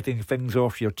for getting things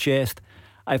off your chest.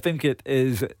 I think it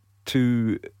is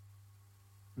to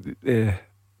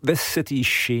this city's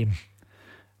shame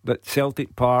that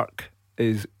Celtic Park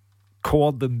is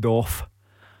cordoned off.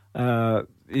 A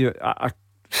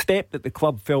step that the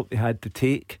club felt they had to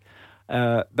take.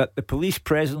 That the police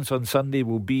presence on Sunday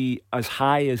will be as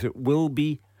high as it will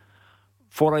be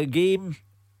for a game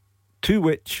to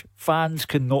which fans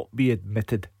cannot be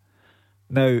admitted.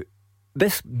 Now,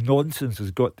 this nonsense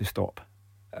has got to stop.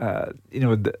 Let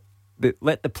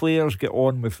the players get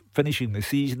on with finishing the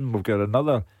season. We've got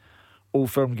another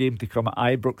Old Firm game to come at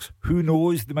Ibrox. Who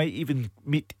knows, they might even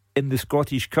meet in the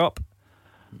Scottish Cup.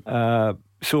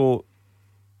 So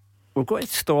we've got to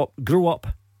stop, grow up.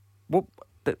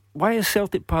 Why is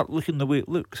Celtic Park looking the way it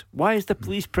looks? Why is the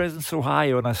police presence so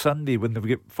high on a Sunday when they've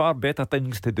got far better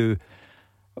things to do?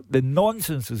 The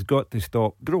nonsense has got to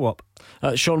stop. Grow up.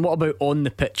 Sean, what about on the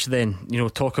pitch then?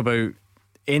 Talk about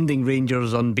ending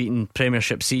Rangers' unbeaten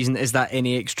Premiership season. Is that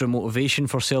any extra motivation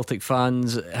for Celtic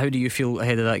fans? How do you feel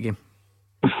ahead of that game?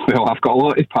 Well, I've got a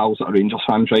lot of pals that are Rangers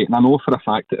fans, right? And I know for a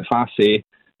fact that if I say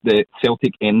that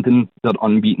Celtic ending their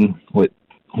unbeaten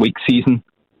league season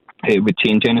it would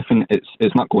change anything,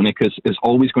 it's not going to, because it's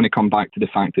always going to come back to the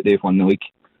fact that they've won the league.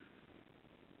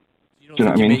 Do you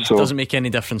know what I mean? So it doesn't make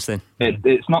any difference then.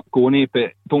 It's not going to,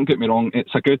 but don't get me wrong,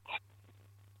 it's a good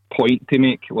point to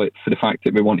make, for the fact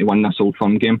that we want to win this Old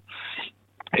Firm game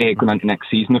going into next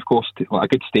season, of course, a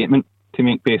good statement to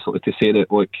make, basically, to say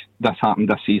that this happened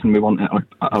this season, we want it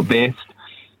at our best,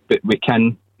 but we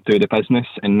can do the business,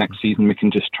 and next season we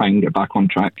can just try and get back on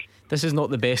track. This is not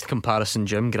the best comparison,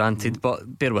 Jim, granted,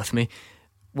 but bear with me.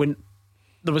 When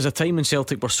there was a time when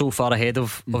Celtic were so far ahead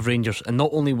of Rangers, and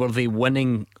not only were they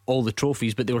winning all the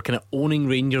trophies, but they were kind of owning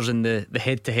Rangers in the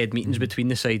head-to-head meetings between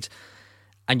the sides.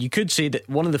 And you could say that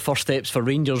one of the first steps for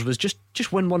Rangers was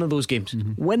just win one of those games.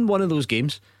 Win one of those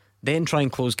games, then try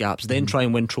and close gaps, then try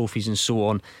and win trophies and so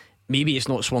on. Maybe it's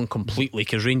not swung completely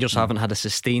because Rangers haven't had a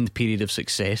sustained period of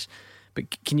success, but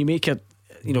can you make a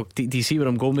do you see where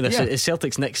I'm going with this? Is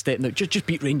Celtic's next step now just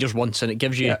beat Rangers once, and it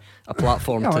gives you a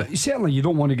platform to... Certainly you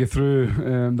don't want to go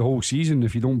through the whole season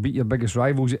if you don't beat your biggest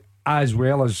rivals, as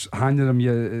well as handing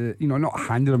them not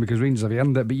handing them, because Rangers have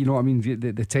earned it, but you know what I mean,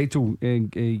 the title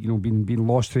being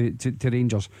lost to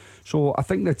Rangers. So I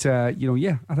think that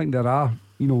I think there are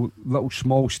little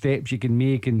small steps you can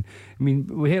make. And I mean,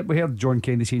 we heard John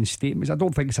Kennedy saying statements. I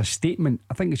don't think it's a statement.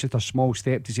 I think it's just a small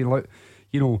step to say, look,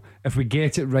 if we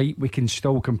get it right, we can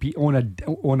still compete on a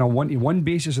 1-to-1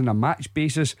 basis, on a match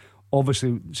basis.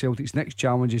 Obviously Celtic's next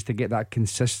challenge is to get that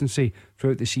consistency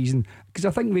throughout the season, because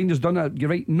I think Rangers done it, you're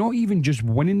right, not even just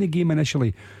winning the game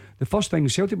initially. The first thing,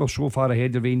 Celtic were so far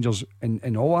ahead of Rangers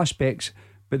in all aspects,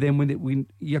 but then when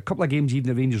a couple of games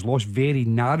even the Rangers lost very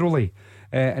narrowly,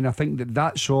 and I think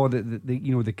that saw that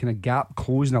the kind of gap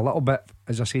closing a little bit,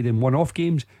 as I said, in one-off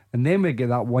games, and then we get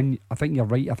that one. I think you're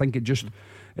right. I think it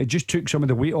just took some of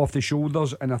the weight off the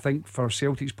shoulders, and I think for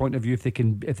Celtic's point of view, if they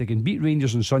can beat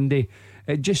Rangers on Sunday,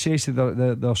 it just says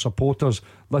to their supporters,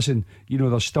 listen,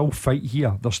 there's still fight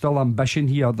here, there's still ambition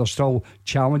here, there's still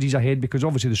challenges ahead, because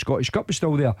obviously the Scottish Cup is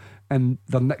still there, and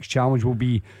their next challenge will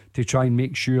be to try and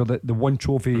make sure that the one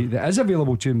trophy that is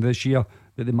available to them this year,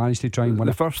 that they manage to try and win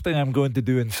it. The first thing I'm going to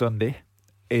do on Sunday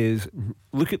is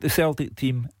look at the Celtic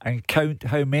team and count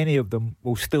how many of them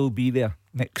will still be there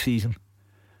next season,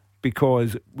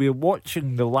 because we're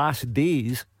watching the last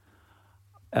days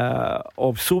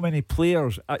of so many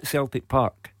players at Celtic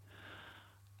Park,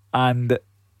 and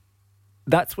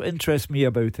that's what interests me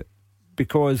about it,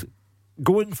 because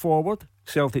going forward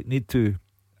Celtic need to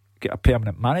get a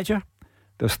permanent manager.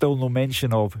 There's still no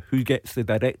mention of who gets the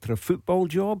director of football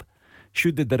job.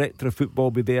 Should the director of football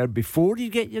be there before you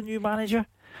get your new manager?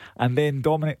 And then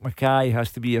Dominic Mackay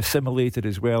has to be assimilated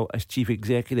as well as chief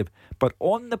executive. But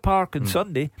on the park on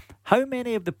Sunday, how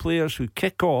many of the players who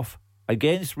kick off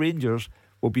against Rangers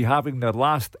will be having their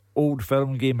last Old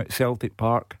Firm game at Celtic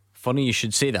Park? Funny you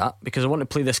should say that, because I want to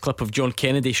play this clip of John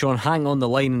Kennedy. Sean, hang on the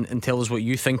line and tell us what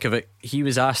you think of it. He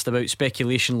was asked about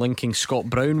speculation linking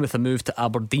Scott Brown with a move to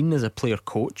Aberdeen as a player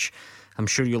coach. I'm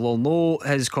sure you'll all know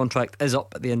his contract is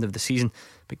up at the end of the season,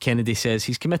 but Kennedy says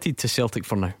he's committed to Celtic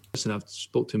for now. Listen, I've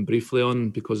spoke to him briefly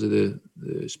on because of the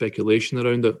speculation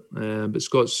around it, but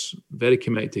Scott's very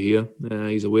committed to here.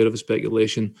 He's aware of the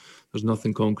speculation. There's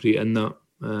nothing concrete in that,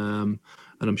 and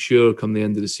I'm sure come the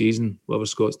end of the season, whatever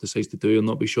Scott decides to do, he'll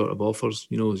not be short of offers.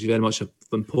 You know, he's very much an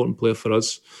important player for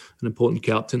us, an important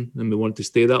captain, and we want to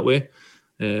stay that way.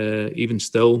 Even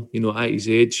still, you know, at his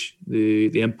age,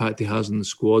 the impact he has on the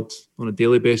squad on a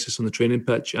daily basis on the training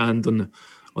pitch and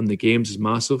on the games is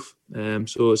massive.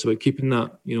 So it's about keeping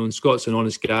that, you know, and Scott's an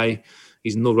honest guy.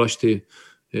 He's in no rush to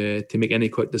make any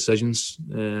quick decisions,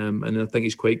 and I think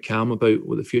he's quite calm about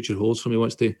what the future holds for him. He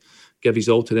wants to give his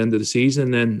all to the end of the season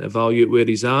and then evaluate where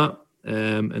he's at,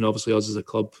 and obviously us as a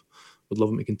club would love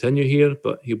him to continue here,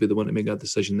 but he'll be the one to make that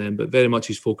decision then. But very much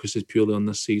his focus is purely on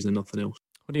this season and nothing else.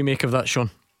 What do you make of that, Sean?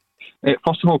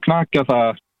 First of all, can I give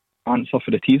a answer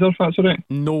for the teaser, if that's all right?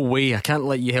 No way, I can't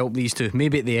let you help these two.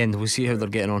 Maybe at the end, we'll see how they're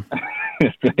getting on.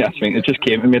 Yes, right. It just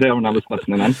came to me there when I was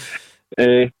listening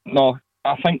in. No,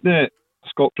 I think that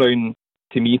Scott Brown,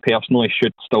 to me personally,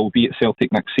 should still be at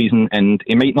Celtic next season, and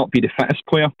he might not be the fittest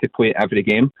player to play every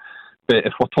game, but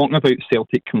if we're talking about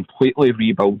Celtic completely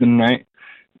rebuilding, right,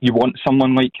 you want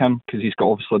someone like him because he's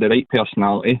got obviously the right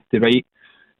personality, the right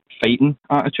fighting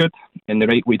attitude and the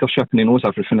right leadership, and he knows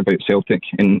everything about Celtic,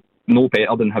 and no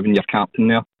better than having your captain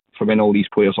there for when all these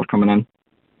players are coming in.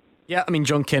 Yeah, I mean,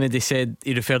 John Kennedy said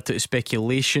he referred to it as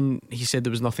speculation. He said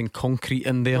there was nothing concrete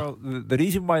in there. Well, the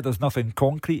reason why there's nothing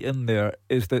concrete in there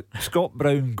is that Scott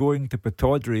Brown going to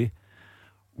Pittodrie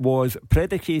was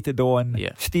predicated on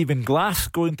Stephen Glass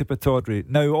going to Pittodrie.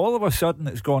 Now all of a sudden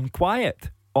it's gone quiet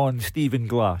on Stephen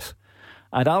Glass,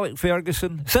 and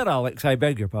Sir Alex, I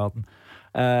beg your pardon,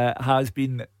 has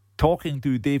been talking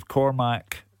to Dave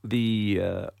Cormack, the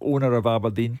owner of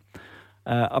Aberdeen,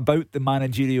 about the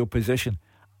managerial position.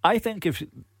 I think if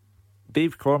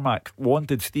Dave Cormack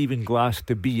wanted Stephen Glass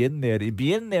to be in there, he'd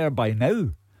be in there by now.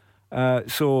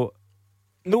 So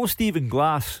no Stephen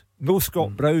Glass, no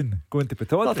Scott Brown going to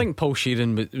Pittodrie. I think Paul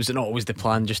Sheeran, was it not always the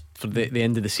plan just for the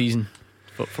end of the season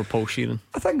for Paul Sheeran?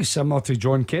 I think it's similar to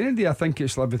John Kennedy. I think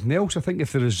it's like everything else. I think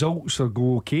if the results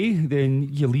go okay, then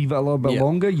you leave it a little bit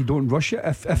longer. You don't rush it.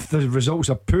 If the results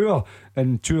are poor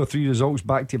and 2 or 3 results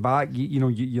back to back,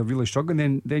 you're really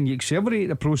struggling, then you accelerate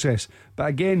the process. But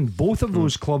again, both of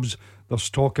those clubs, there's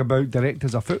talk about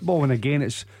directors of football, and again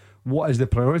it's what is the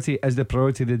priority? Is the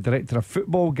priority the director of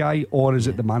football guy, or is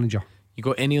it the manager? You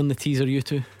got any on the teaser, you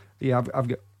two? Yeah, I've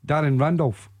got Darren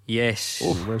Randolph. Yes.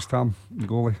 Oh, West Ham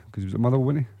goalie, because he was at Motherwell,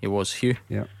 wasn't he? He was. Hugh?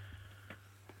 Yeah.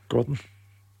 Gordon.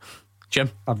 Jim?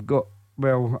 I've got,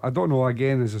 well, I don't know,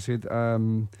 again, as I said,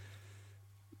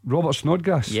 Robert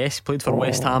Snodgrass. Yes, played for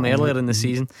West Ham earlier in the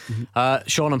season.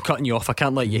 Sean, I'm cutting you off. I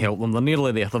can't let you help them. They're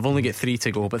nearly there. They've only got 3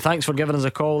 to go. But thanks for giving us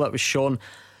a call. That was Sean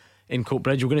in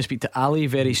Coatbridge. We're going to speak to Ali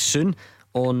very soon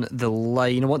on the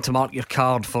line. I want to mark your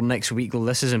card for next week, though.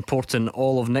 This is important.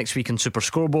 All of next week on Super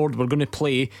Scoreboard, we're going to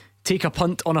play Take a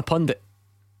Punt on a Pundit.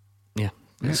 Yeah.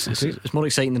 It's more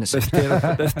exciting than it sounds.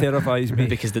 This terrifies me.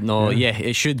 Because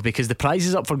it should, because the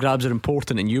prizes up for grabs are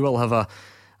important, and you will have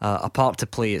a part to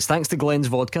play. It's thanks to Glenn's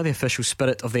Vodka, the official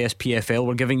spirit of the SPFL.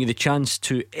 We're giving you the chance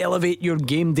to elevate your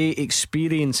game day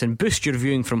experience and boost your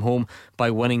viewing from home by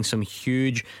winning some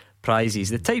huge prizes.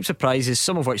 The types of prizes,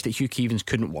 some of which that Hugh Keevins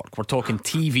couldn't work. We're talking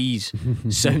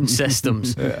TVs, sound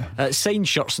systems, signed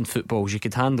shirts and footballs. You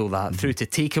could handle that, through to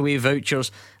takeaway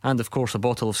vouchers, and of course a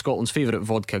bottle of Scotland's favourite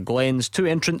vodka, Glenn's. 2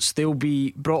 entrants, they'll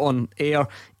be brought on air.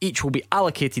 Each will be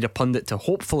allocated a pundit to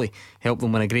hopefully help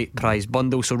them win a great prize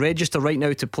bundle. So register right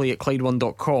now to play at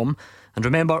Clyde1.com. And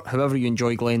remember, however you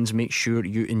enjoy Glenn's, make sure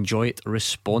you enjoy it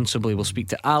responsibly. We'll speak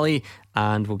to Ali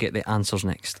and we'll get the answers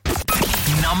next.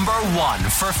 Number 1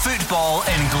 for football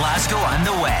in Glasgow and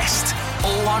the West.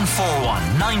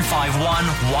 0141 951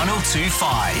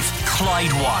 1025.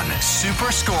 Clyde 1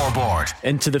 Super Scoreboard.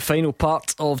 Into the final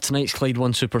part of tonight's Clyde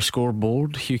 1 Super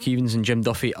Scoreboard. Hugh Keevins and Jim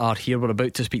Duffy are here. We're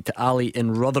about to speak to Ali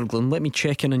in Rutherglen. Let me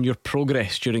check in on your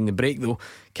progress during the break though.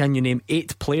 Can you name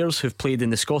 8 players who've played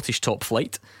in the Scottish top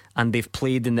flight and they've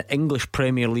played in the English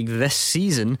Premier League this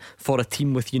season for a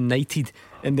team with United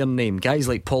in their name? Guys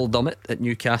like Paul Dummett at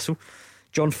Newcastle,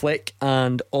 John Fleck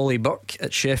and Ollie Burke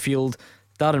at Sheffield,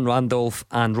 Darren Randolph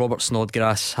and Robert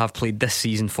Snodgrass have played this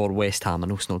season for West Ham. I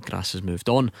know Snodgrass has moved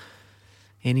on.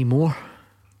 Any more?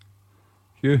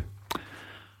 Hugh?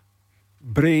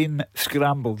 Brain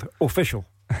scrambled. Official.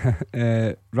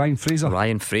 Ryan Fraser.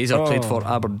 Ryan Fraser played for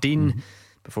Aberdeen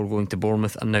before going to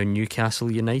Bournemouth and now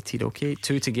Newcastle United. Okay,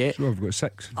 2 to get. So I've got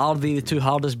 6. Are they the 2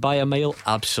 hardest by a mile?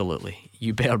 Absolutely.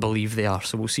 You better believe they are.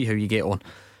 So we'll see how you get on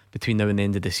between now and the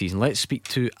end of the season. Let's speak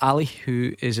to Ali,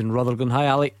 who is in Rutherglen. Hi,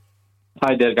 Ali.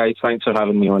 Hi there, guys. Thanks for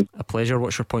having me on. A pleasure.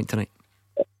 What's your point tonight?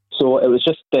 So it was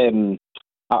just,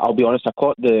 I'll be honest, I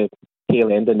caught the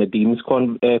tail end in the Dean's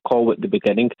call at the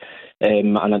beginning,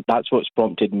 and that's what's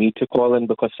prompted me to call in,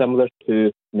 because similar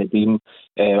to Nadeem,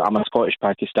 I'm a Scottish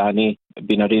Pakistani,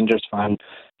 been a Rangers fan,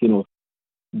 you know,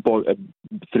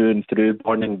 through and through,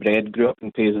 born and bred, grew up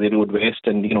in Paisley Road West,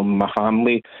 and you know, my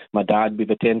family, my dad, we've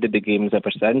attended the games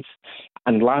ever since.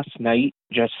 And last night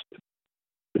just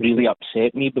really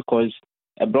upset me because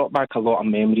it brought back a lot of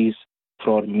memories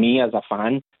for me as a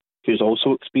fan who's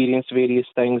also experienced various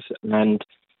things. And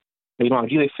you know, I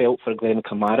really felt for Glenn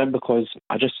Kamara, because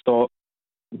I just thought,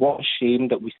 what a shame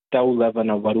that we still live in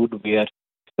a world where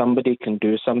somebody can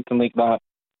do something like that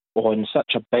on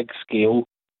such a big scale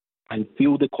and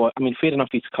feel I mean, fair enough,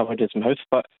 he's covered his mouth,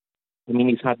 but I mean,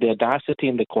 he's had the audacity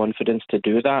and the confidence to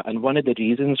do that. And one of the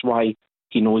reasons why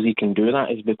he knows he can do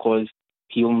that is because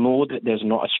he'll know that there's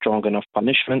not a strong enough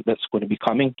punishment that's going to be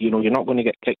coming. You know, you're not going to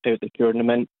get kicked out of the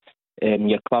tournament.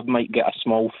 Your club might get a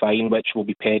small fine, which will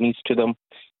be pennies to them.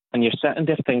 And you're sitting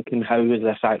there thinking, how is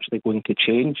this actually going to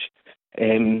change?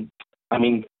 I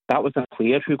mean, that was a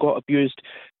player who got abused.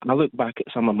 I look back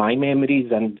at some of my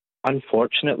memories, and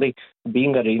unfortunately,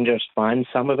 being a Rangers fan,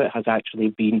 some of it has actually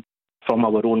been from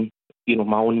our own, you know,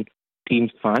 my own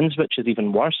team's fans, which is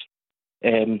even worse.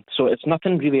 So it's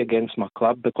nothing really against my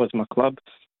club, because my club,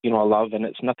 you know, I love, and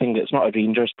it's not a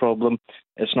Rangers problem,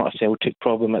 it's not a Celtic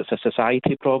problem, it's a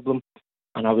society problem.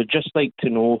 And I would just like to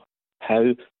know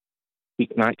how we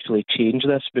can actually change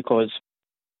this, because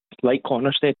like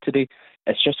Connor said today,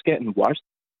 it's just getting worse.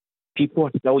 People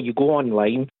are still, you go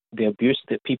online, the abuse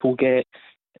that people get,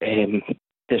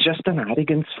 there's just an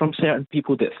arrogance from certain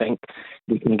people that think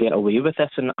they can get away with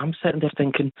this. And I'm sitting there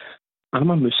thinking, I'm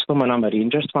a Muslim and I'm a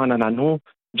Rangers fan, and I know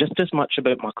just as much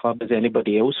about my club as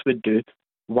anybody else would do.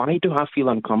 Why do I feel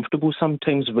uncomfortable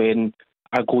sometimes when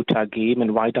I go to a game,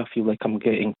 and why do I feel like I'm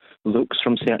getting looks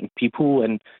from certain people?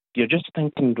 And you're just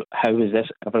thinking, how is this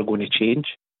ever going to change?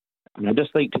 And I'd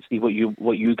just like to see what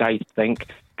you guys think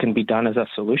can be done as a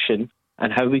solution,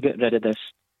 and how we get rid of this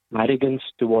arrogance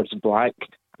towards black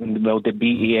and, well, the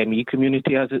BAME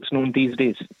community as it's known these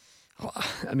days.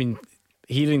 I mean,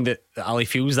 hearing that Ali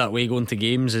feels that way going to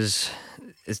games is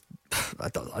I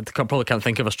probably can't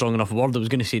think of a strong enough word. I was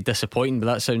going to say disappointing, but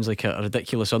that sounds like a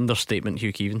ridiculous understatement,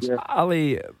 Hugh Keevins. Yeah.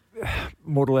 Ali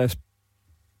more or less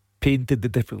painted the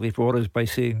difficulty for us by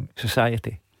saying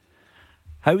society.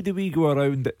 How do we go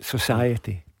around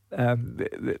society?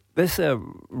 This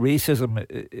racism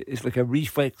is like a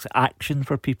reflex action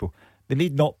for people. They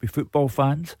need not be football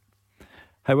fans.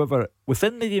 However,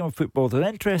 within the game of football, there's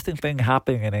an interesting thing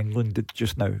happening in England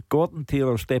just now. Gordon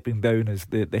Taylor stepping down as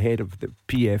the head of the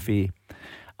PFA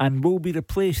and will be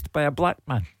replaced by a black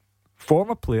man,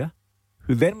 former player,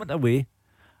 who then went away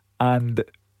and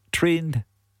trained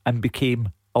and became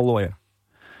a lawyer.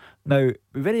 Now,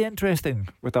 very interesting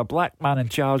with a black man in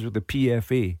charge of the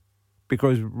PFA,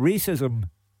 because racism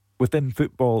within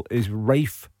football is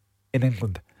rife in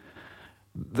England.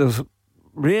 There's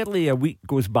rarely a week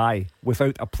goes by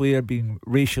without a player being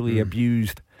racially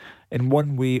abused in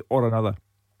one way or another.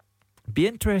 Be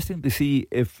interesting to see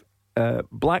if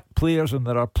black players, and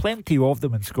there are plenty of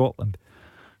them in Scotland,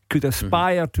 could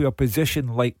aspire to a position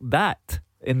like that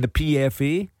in the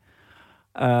PFA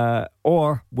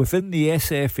or within the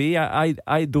SFA.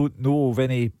 I don't know of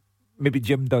any, maybe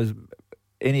Jim does,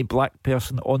 any black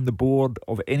person on the board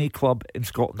of any club in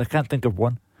Scotland. I can't think of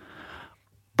one.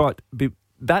 But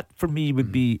that for me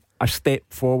would be a step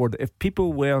forward. If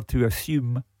people were to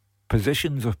assume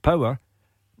positions of power,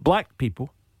 black people,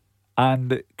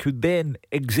 and could then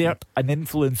exert an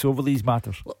influence over these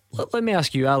matters. Let me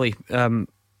ask you, Ali,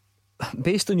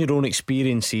 based on your own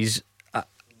experiences,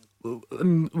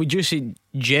 would you say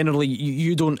generally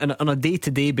you don't, on a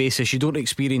day-to-day basis, you don't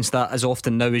experience that as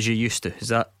often now as you used to? Is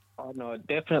that? Oh, no,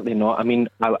 definitely not. I mean,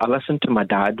 I listened to my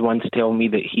dad once tell me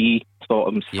that he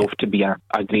thought himself to be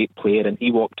a great player, and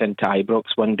he walked into Ibrox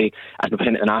one day and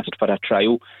went and asked for a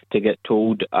trial to get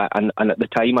told, and at the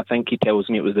time I think he tells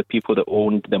me it was the people that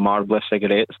owned the Marlboro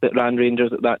cigarettes that ran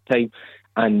Rangers at that time,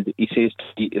 and he says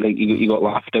he got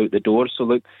laughed out the door. So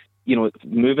look,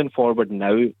 moving forward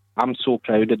now, I'm so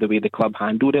proud of the way the club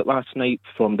handled it last night,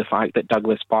 from the fact that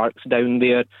Douglas Park's down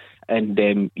there and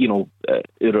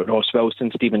Ross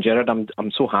Wilson, Stephen Gerrard.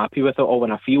 I'm so happy with it all,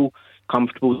 and I feel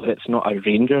comfortable that it's not a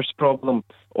Rangers problem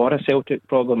or a Celtic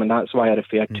problem, and that's why I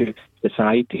refer to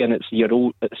society, and it's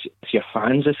your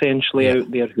fans essentially out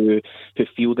there who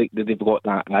feel like they've got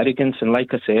that arrogance. And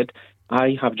like I said,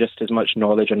 I have just as much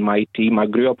knowledge on my team. I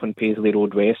grew up on Paisley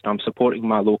Road West. I'm supporting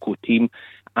my local team,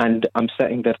 and I'm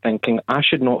sitting there thinking I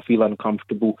should not feel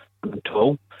uncomfortable at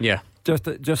all. Yeah. Just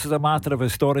as a matter of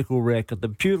historical record,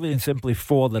 and purely and simply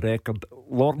for the record,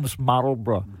 Lawrence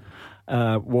Marlborough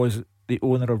was the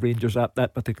owner of Rangers at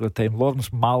that particular time.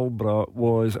 Lawrence Marlborough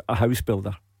was a house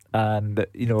builder, and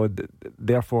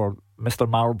therefore Mr.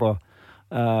 Marlborough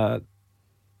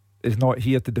is not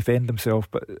here to defend himself,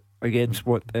 but against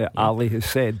what Ali has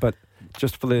said. But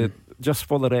just for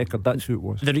the record, that's who it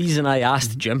was. The reason I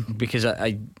asked Jim, because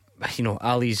I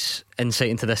Ali's insight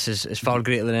into this is far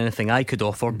greater than anything I could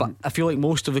offer, but I feel like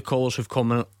most of the callers who've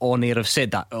come on air have said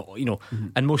that,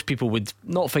 and most people would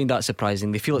not find that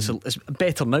surprising. They feel it's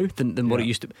better now than what it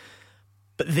used to be.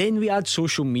 But then we add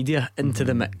social media into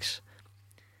the mix,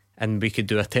 and we could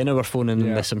do a 10-hour phone in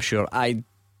on this, I'm sure.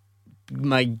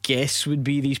 My guess would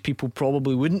be these people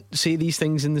probably wouldn't say these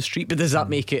things in the street, but does that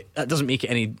make it? That doesn't make it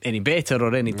any better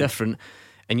or any different.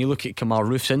 And you look at Kamal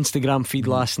Roof's Instagram feed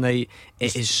last night,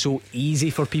 it is so easy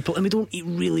for people, and we don't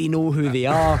really know who they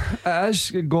are. It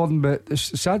is, Gordon, but the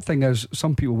sad thing is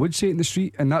some people would say it in the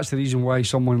street, and that's the reason why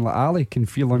someone like Ali can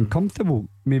feel uncomfortable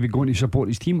maybe going to support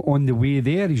his team. On the way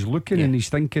there, he's looking and he's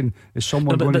thinking, is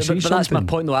someone going to say something? But that's my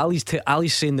point though.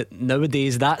 Ali's saying that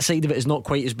nowadays that side of it is not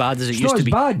quite as bad as it used to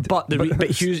be. Bad, but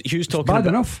Hugh's talking bad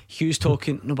enough. Hugh's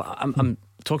talking. No, but I'm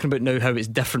talking about now how it's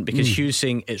different, because Hugh's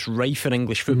saying it's rife in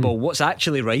English football. What's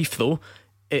actually rife though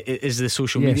is the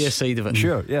social media side of it.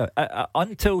 Sure, yeah.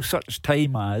 Until such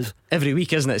time as every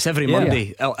week, isn't it? It's every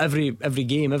Monday, every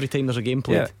game, every time there's a game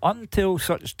played. Until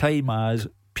such time as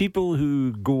people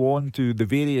who go on to the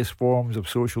various forms of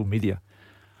social media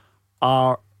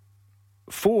are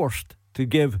forced to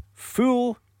give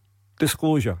full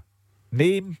disclosure,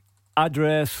 name,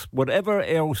 address, whatever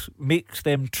else makes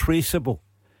them traceable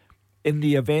in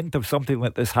the event of something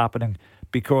like this happening,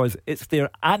 because it's their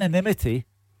anonymity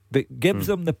that gives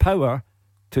them the power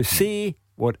to say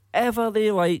whatever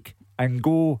they like and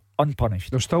go unpunished.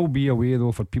 There'll still be a way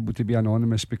though for people to be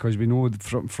anonymous, because we know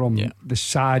from the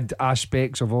sad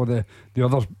aspects of all the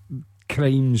other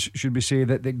crimes, should we say,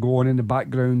 that go on in the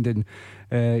background,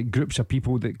 and groups of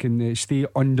people that can stay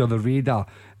under the radar.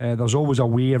 There's always a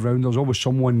way around. There's always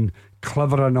someone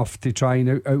clever enough to try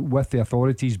and outwit the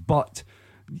authorities, but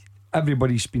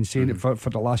everybody's been saying it for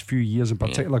the last few years, in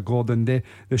particular, Gordon.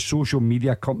 The social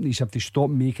media companies have to stop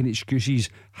making excuses,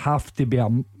 have to be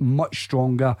much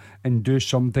stronger and do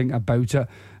something about it.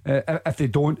 If they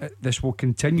don't, this will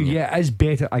continue. It is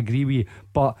better, I agree with you,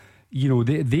 but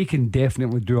they can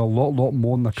definitely do a lot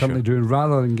more than they're currently doing,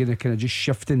 rather than kind of just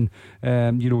shifting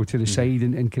to the side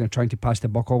and kind of trying to pass the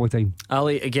buck all the time.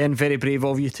 Ali, again, very brave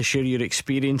of you to share your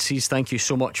experiences. Thank you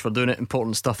so much for doing it.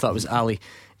 Important stuff. That was Ali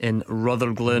in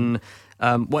Rutherglen.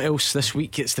 What else this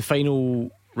week? It's the final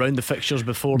round of fixtures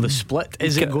before the split.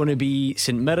 Is it going to be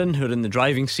St Mirren who are in the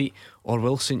driving seat, or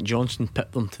will St Johnstone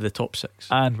pip them to the top six?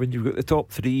 And when you've got the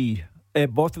top three,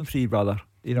 bottom three rather,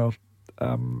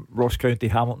 Ross County,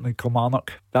 Hamilton and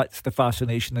Kilmarnock, that's the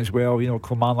fascination as well.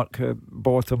 Kilmarnock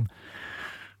bottom,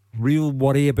 real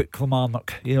worry about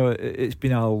Kilmarnock. It's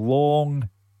been a long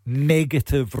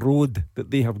negative road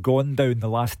that they have gone down the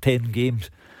last 10 games,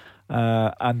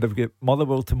 and they've got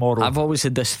Motherwell tomorrow. I've always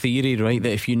had this theory, right,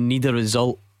 that if you need a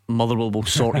result, Motherwell will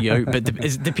sort you out. But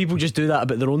do people just do that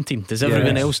about their own team? Does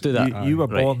everyone else do that? You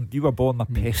were born a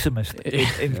pessimist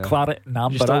in claret and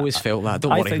amber. Just always felt that.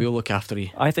 Don't worry, we'll look after you.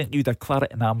 I think you had a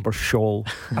claret and amber shawl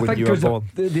when you were born.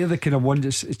 They're the kind of ones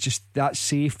it's just that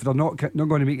safe. They're not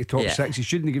going to make the top six. You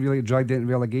shouldn't give you like dragged into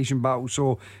relegation battle.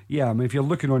 So if you're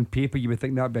looking on paper, you would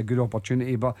think that'd be a good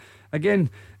opportunity. But again,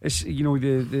 it's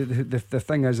the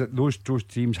thing is that those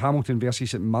teams, Hamilton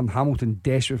versus St Mirren, Hamilton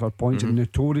desperate for points and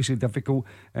notoriously difficult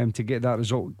to get that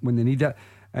result when they need it.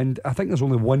 And I think there's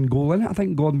only one goal in it, I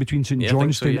think, Gordon, between St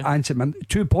Johnstone and St Mirren.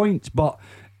 2 points, but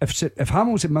if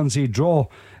Hamilton Mersey draw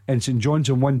and St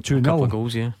Johnstone won 2-0, couple of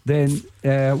goals, yeah, then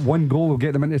one goal will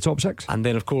get them into the top 6. And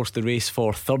then of course the race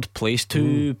for third place,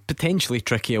 two potentially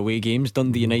tricky away games: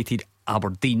 Dundee United,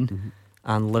 Aberdeen,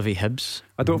 and Livy Hibs.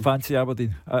 I don't fancy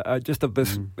Aberdeen. I just have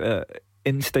this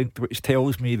instinct which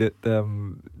tells me that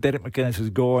Derek McInnes is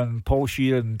gone. Paul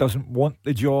Sheeran doesn't want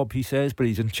the job, he says, but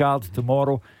he's in charge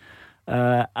tomorrow.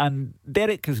 And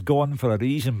Derek has gone for a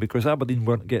reason, because Aberdeen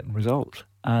weren't getting results,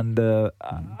 and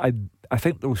I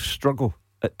think they'll struggle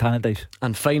at Tannadice.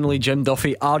 And finally, Jim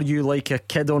Duffy, are you like a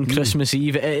kid on Christmas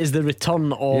Eve? It is the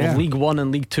return of League 1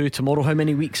 and League 2 tomorrow. How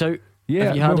many weeks out?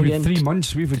 Yeah, we've had 3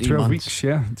 months. We've had 12 weeks.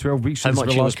 Yeah, 12 weeks. How since much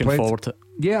we are you last looking played. forward to it?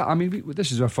 Yeah, I mean,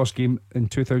 this is our first game in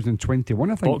 2021,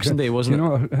 I think. Boxing Day,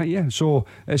 wasn't it? Yeah, so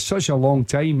it's such a long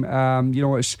time.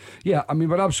 It's I mean,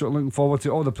 we're absolutely looking forward to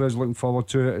it. All the players are looking forward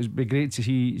to it. It'd be great to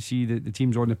see the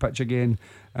teams on the pitch again,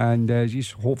 and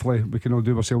just hopefully we can all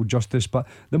do ourselves justice. But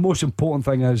the most important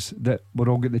thing is that we're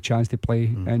all getting the chance to play,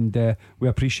 and we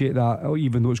appreciate that,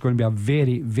 even though it's going to be a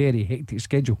very, very hectic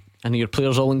schedule. And are your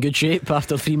players all in good shape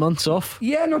after 3 months off?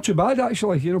 Yeah, not too bad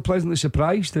actually. Pleasantly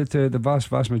surprised that the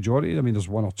vast majority. I mean, there's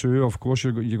 1 or 2, of course.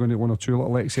 You're going to get 1 or 2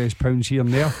 little excess pounds here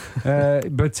and there,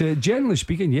 but generally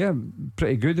speaking, yeah,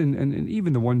 pretty good. And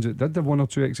even the ones that did have 1 or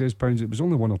 2 excess pounds, it was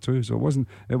only 1 or 2, so it wasn't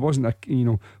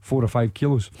 4 or 5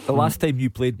 kilos. The last time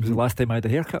you played was the last time I had a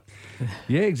haircut.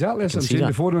 Yeah, exactly. As I'm saying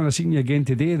before, when I seen you again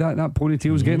today, that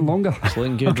ponytail's getting longer. It's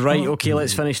looking good. Right, okay,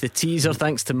 let's finish the teaser.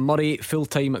 Thanks to Murray,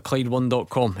 fulltime at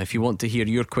Clyde1.com. If you want to hear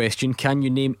your question, can you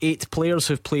name 8 players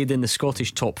who've played in the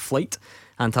Scottish top flight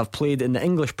and have played in the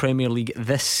English Premier League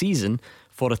this season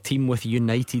for a team with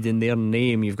United in their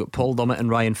name? You've got Paul Dummett and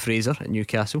Ryan Fraser at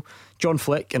Newcastle, John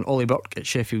Fleck and Ollie Burke at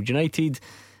Sheffield United,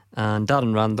 and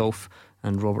Darren Randolph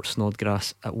and Robert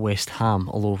Snodgrass at West Ham,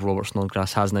 although Robert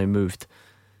Snodgrass has now moved.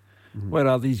 Where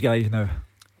are these guys now?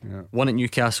 Yeah. One at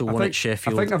Newcastle, one at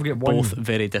Sheffield. I think I've got one. Both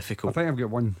very difficult. I think I've got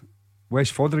one.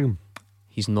 West Foderingham.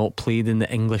 He's not played in the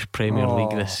English Premier League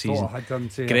this season.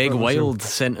 Greg Wild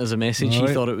sent us a message. He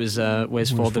thought it was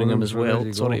West Foderingham as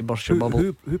well. Sorry to burst your bubble.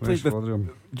 Who played with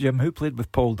Jim? Who played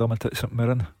with Paul Dummett at St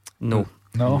Mirren? No.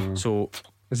 So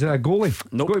is it a goalie?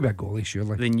 Nope. It's got to be a goalie,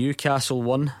 surely. The Newcastle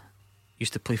one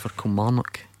used to play for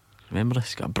Kilmarnock. Remember this?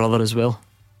 He's got a brother as well.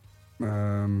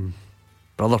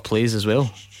 Brother plays as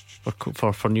well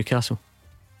for Newcastle.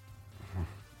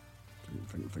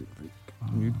 Think.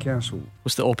 Newcastle.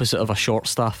 What's the opposite of a short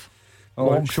staff?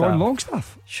 Sean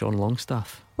Longstaff. Sean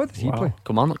Longstaff. What did he play?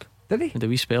 Kilmarnock. Did he? With a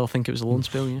wee spell. I think it was a loan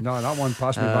spell. Yeah. No, that one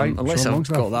passed me by. Unless I've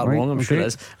got that wrong, I'm sure it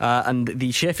is. And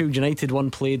the Sheffield United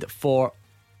one played for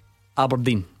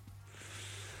Aberdeen.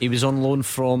 He was on loan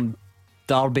from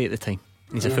Derby at the time.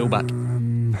 He's a fullback.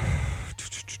 Known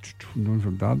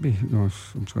from Derby. No, I'm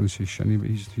just going to say Shinny, but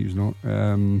he's not.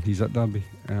 He's at Derby.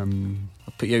 I'll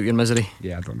put you out your misery.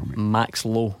 Yeah, I don't know, mate. Max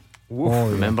Lowe.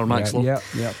 Remember Max Lowe? Yeah.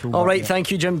 Alright,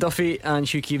 thank you Jim Duffy and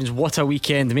Hugh Keevins. What a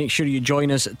weekend. Make sure you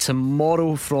join us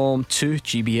tomorrow from 2.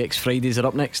 GBX Fridays are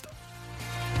up next.